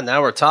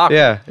 Now we're talking.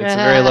 Yeah, it's a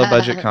very low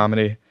budget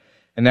comedy.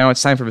 And now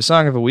it's time for the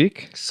song of the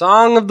week.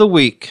 Song of the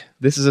week.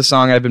 This is a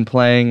song I've been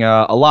playing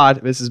a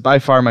lot. This is by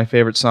far my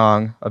favorite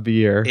song of the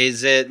year.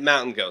 Is it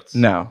Mountain Goats?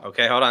 No.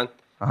 Okay, hold on.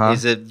 Uh-huh.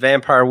 Is it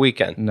Vampire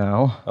Weekend?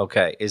 No.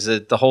 Okay. Is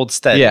it The Hold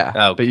Steady? Yeah,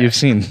 Okay. but you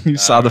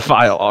saw the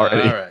file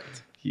already. All right.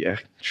 Yeah,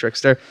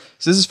 trickster.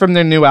 So this is from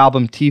their new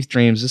album, Teeth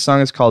Dreams. This song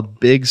is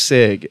called Big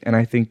Sig, and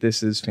I think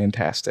this is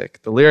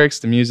fantastic. The lyrics,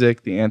 the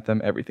music, the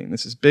anthem, everything.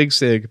 This is Big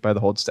Sig by The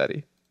Hold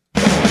Steady.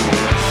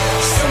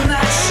 Some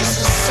nights she's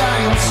a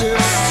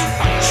scientist.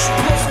 She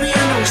puts me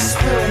into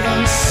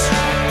experiments.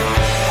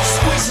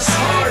 Squeezes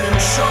hard and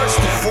charts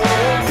the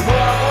forward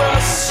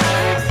progress.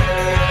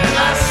 And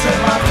I set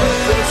my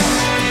purpose.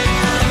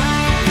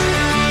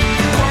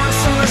 Burn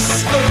some of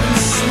smoke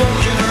and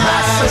smoking. And I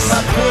set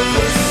my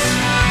purpose.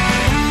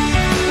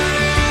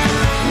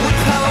 We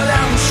power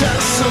down and try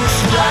to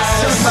socialize. I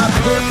set my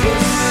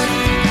purpose.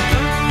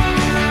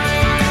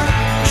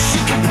 She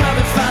could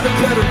probably find a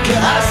better guy.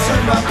 I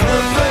set my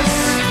purpose.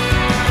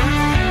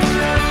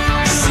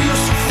 She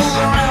used to fool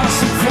around with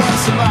some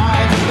friends of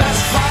mine.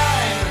 That's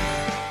fine.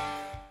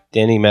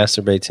 Danny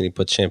masturbates and he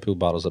puts shampoo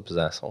bottles up his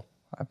asshole.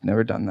 I've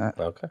never done that.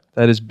 Okay.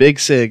 That is Big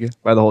Sig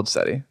by The Hold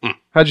Steady.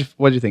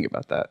 What'd you think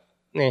about that?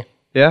 Yeah.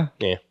 Yeah?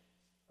 Yeah.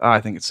 Oh, I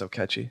think it's so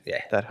catchy.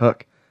 Yeah. That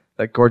hook.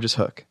 That gorgeous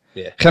hook.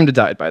 Yeah. Khemda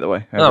died, by the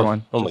way,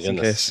 everyone. Oh my just in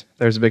goodness. case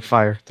there's a big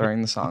fire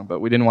during the song, but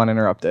we didn't want to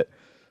interrupt it.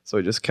 So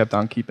we just kept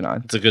on keeping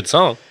on. It's a good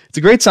song. It's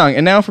a great song.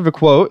 And now for the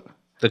quote.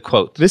 The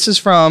quote. This is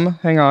from,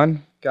 hang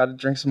on, got to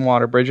drink some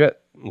water, Bridget.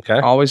 Okay.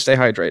 Always stay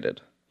hydrated.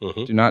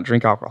 Mhm. Do not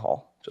drink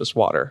alcohol, just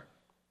water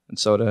and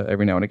soda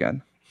every now and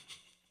again.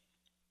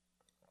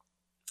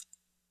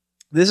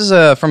 This is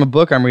from a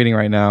book I'm reading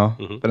right now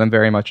that I'm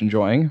very much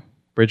enjoying.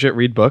 Bridget,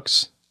 read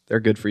books. They're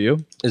good for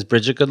you. Is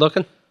Bridget good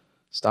looking?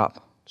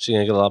 Stop. She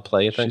gonna get a lot of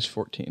play, you think? She's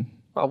 14.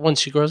 Well, when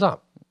she grows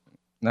up.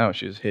 No,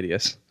 she's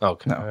hideous.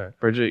 Okay. No, All right.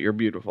 Bridget, you're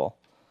beautiful.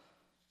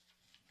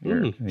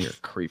 You're a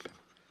creep.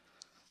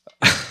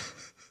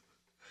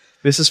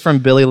 This is from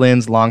Billy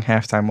Lynn's Long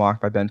Halftime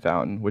Walk by Ben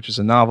Fountain, which is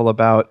a novel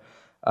about,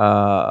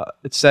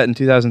 it's set in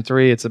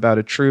 2003. It's about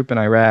a troop in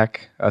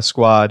Iraq, a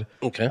squad.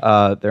 Okay.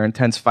 Their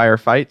intense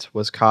firefight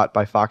was caught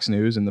by Fox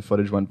News and the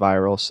footage went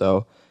viral.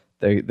 So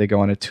they go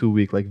on a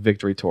 2-week like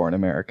victory tour in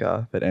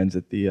America that ends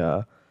at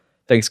the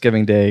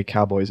Thanksgiving Day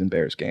Cowboys and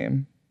Bears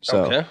game.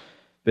 So Okay.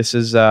 this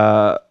is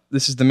the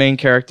main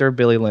character,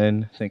 Billy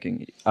Lynn,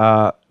 thinking.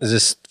 Is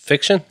this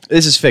fiction?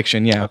 This is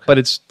fiction, yeah, but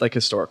it's like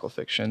historical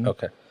fiction.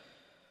 Okay.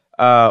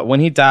 When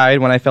he died,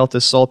 when I felt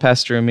his soul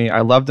pass through me, I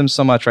loved him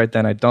so much right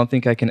then. I don't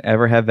think I can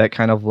ever have that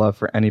kind of love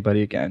for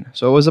anybody again.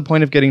 So it was a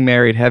point of getting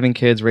married, having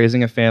kids,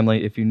 raising a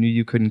family if you knew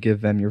you couldn't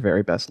give them your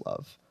very best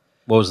love.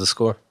 What was the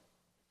score?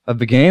 Of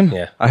the game?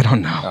 Yeah. I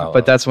don't know. Oh,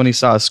 but that's when he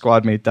saw his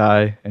squad mate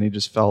die, and he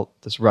just felt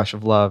this rush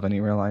of love, and he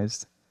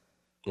realized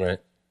Right.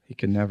 he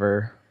could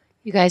never...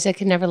 You guys, I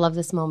could never love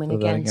this moment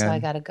Love that again, so again. I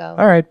gotta go.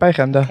 All right, bye,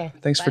 Khemda. Okay,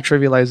 Thanks for bye.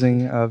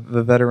 trivializing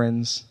the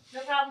veterans.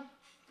 No problem.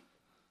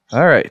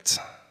 All right.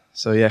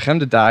 So yeah,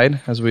 Chemda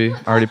died, as we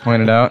already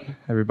pointed out.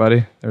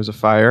 Everybody, there was a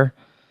fire,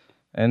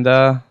 and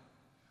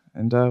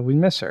we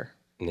miss her.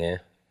 Yeah,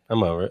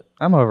 I'm over it.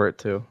 I'm over it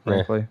too,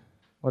 frankly.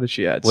 What did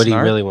she add? What do you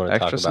Snark? really want to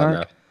Extra talk about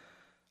snark? now?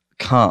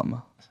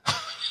 Come.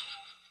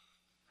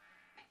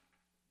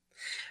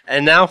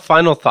 And now,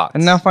 final thoughts.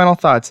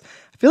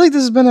 I feel like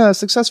this has been a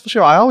successful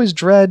show. I always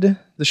dread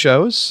the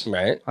shows.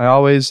 Right.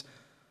 I'm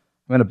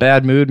in a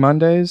bad mood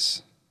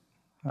Mondays.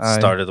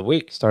 Start of the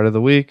week. Start of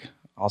the week.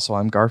 Also,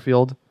 I'm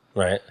Garfield.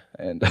 Right.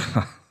 And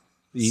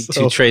You eat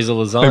so 2 trays of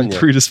I'm lasagna.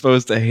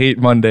 predisposed to hate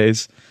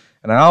Mondays.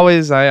 And I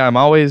always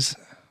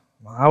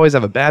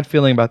have a bad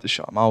feeling about the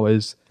show. I'm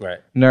always Right.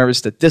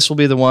 nervous that this will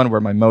be the one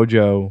where my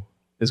mojo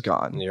is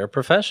gone. You're a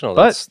professional.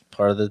 But- That's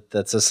part of the.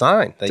 That's a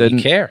sign that you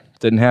Didn't- care.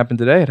 Didn't happen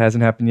today. It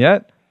hasn't happened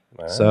yet.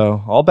 Wow.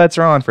 So all bets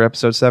are on for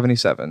episode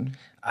 77.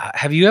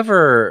 Have you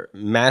ever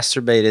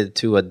masturbated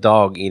to a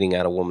dog eating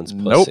out a woman's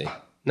pussy? Nope.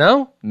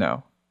 No?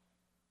 No.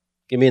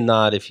 Give me a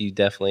nod if you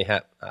definitely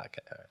have.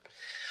 Okay. All right.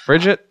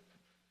 Bridget,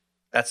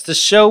 That's the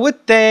show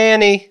with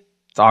Danny.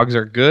 dogs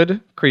are good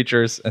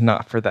creatures and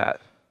not for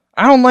that.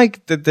 I don't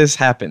like that this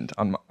happened.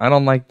 I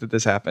don't like that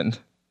this happened.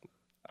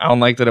 I don't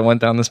like that it went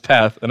down this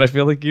path. And I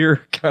feel like you're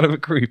kind of a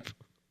creep.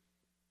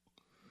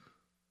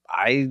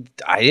 I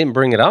didn't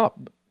bring it up.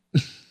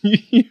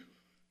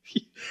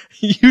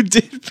 You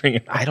did bring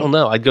it up. I don't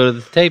know. I'd go to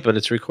the tape, but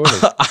it's recorded.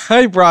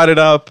 I brought it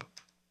up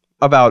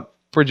about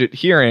Bridget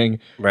hearing.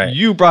 Right.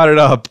 You brought it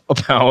up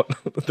about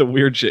the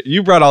weird shit.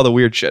 You brought all the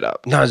weird shit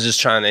up. No, I was just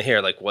trying to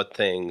hear like what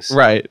things.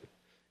 Right.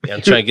 Yeah,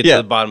 I'm trying to get to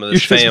the bottom of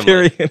this you're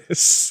family. Just very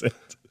innocent.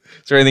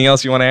 Is there anything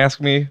else you want to ask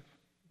me?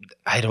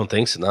 I don't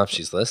think so. Not if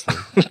she's listening.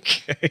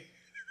 Okay.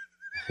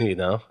 You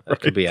know, that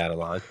could be out of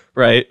line.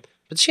 Right.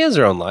 But she has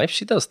her own life.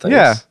 She does things.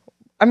 Yeah.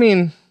 I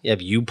mean, You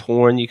have you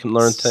porn. You can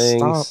learn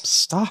things.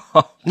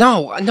 Stop.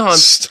 No, I'm.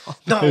 Stop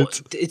No,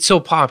 it. it's so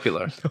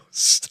popular.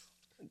 Stop.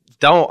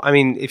 Don't. I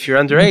mean, if you're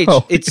underage,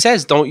 No. it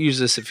says don't use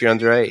this if you're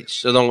underage.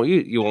 So don't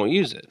you won't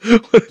use it.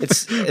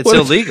 It's What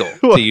if- illegal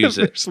what to if use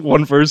it. There's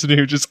one person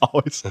who just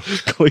always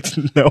clicked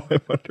no,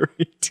 I'm under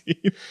 18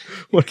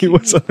 when he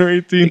was under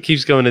 18. It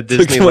keeps going to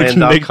Clicked, like,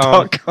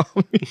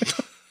 Disneyland.com.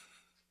 Nick.com.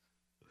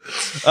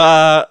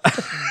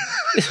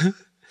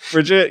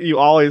 Bridget, you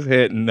always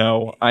hit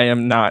no, I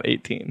am not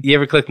 18. You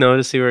ever click no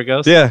to see where it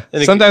goes? Yeah,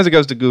 And it- sometimes it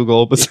goes to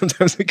Google, but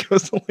sometimes it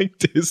goes to like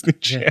Disney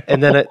Channel.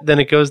 And then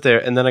it goes there,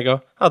 and then I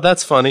go, oh,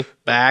 that's funny.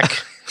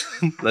 Back.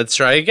 Let's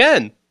try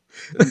again.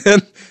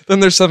 And then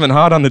there's something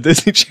hot on the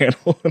Disney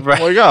Channel. And Right.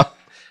 I'm like, oh,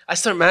 I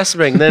start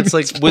masturbating, and then it's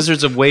like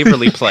Wizards of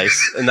Waverly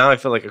Place, and now I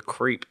feel like a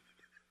creep.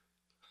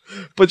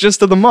 but just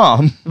to the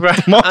mom.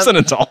 Right. The mom's an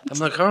adult. I'm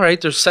like, all right,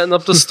 they're setting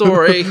up the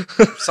story.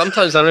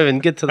 Sometimes I don't even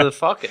get to the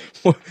fucking.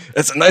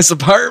 It's a nice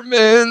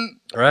apartment.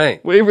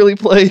 Right. Waverly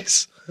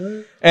Place.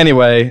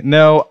 Anyway,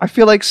 no, I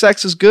feel like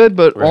sex is good,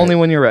 but Right. only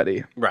when you're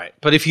ready. Right.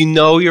 But if you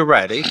know you're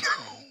ready,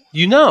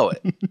 you know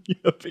it. Yeah,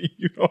 but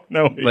you don't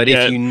know it But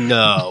yet. if you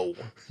know,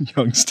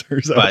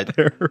 youngsters But- out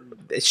there.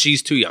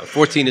 she's too young.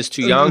 14 is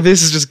too young.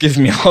 This is just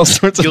giving me all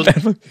sorts of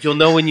bad. You'll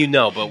know when you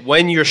know, but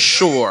when you're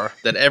sure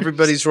that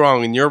everybedy's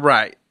wrong and you're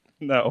right,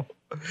 No.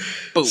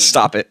 boom.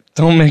 Stop it.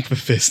 Don't make the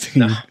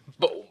fisting.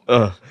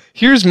 Boom.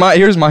 Here's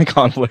my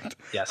conflict.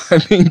 Yes.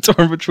 I'm being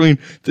torn between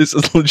this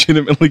is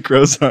legitimately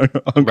gross and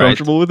I'm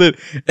uncomfortable with it,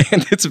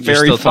 and it's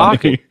very still funny.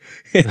 talking.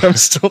 And I'm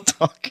still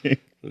talking.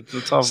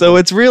 It's all- So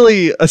it's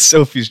really a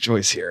Sophie's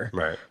choice here.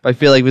 Right. But I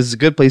feel like this is a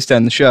good place to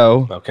end the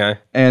show. Okay.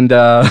 And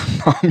Mom,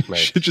 you Right.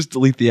 should just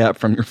delete the app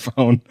from your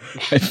phone.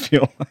 I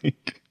feel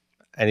like.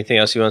 Anything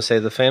else you want to say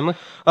to the family?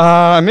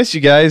 I miss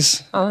you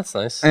guys. Oh, that's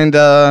nice. And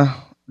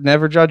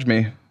never judge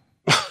me.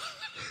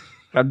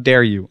 How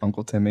dare you,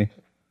 Uncle Timmy?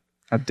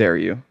 How dare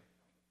you?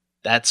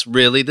 That's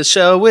really the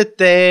show with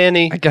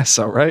Danny. I guess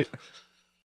so, right?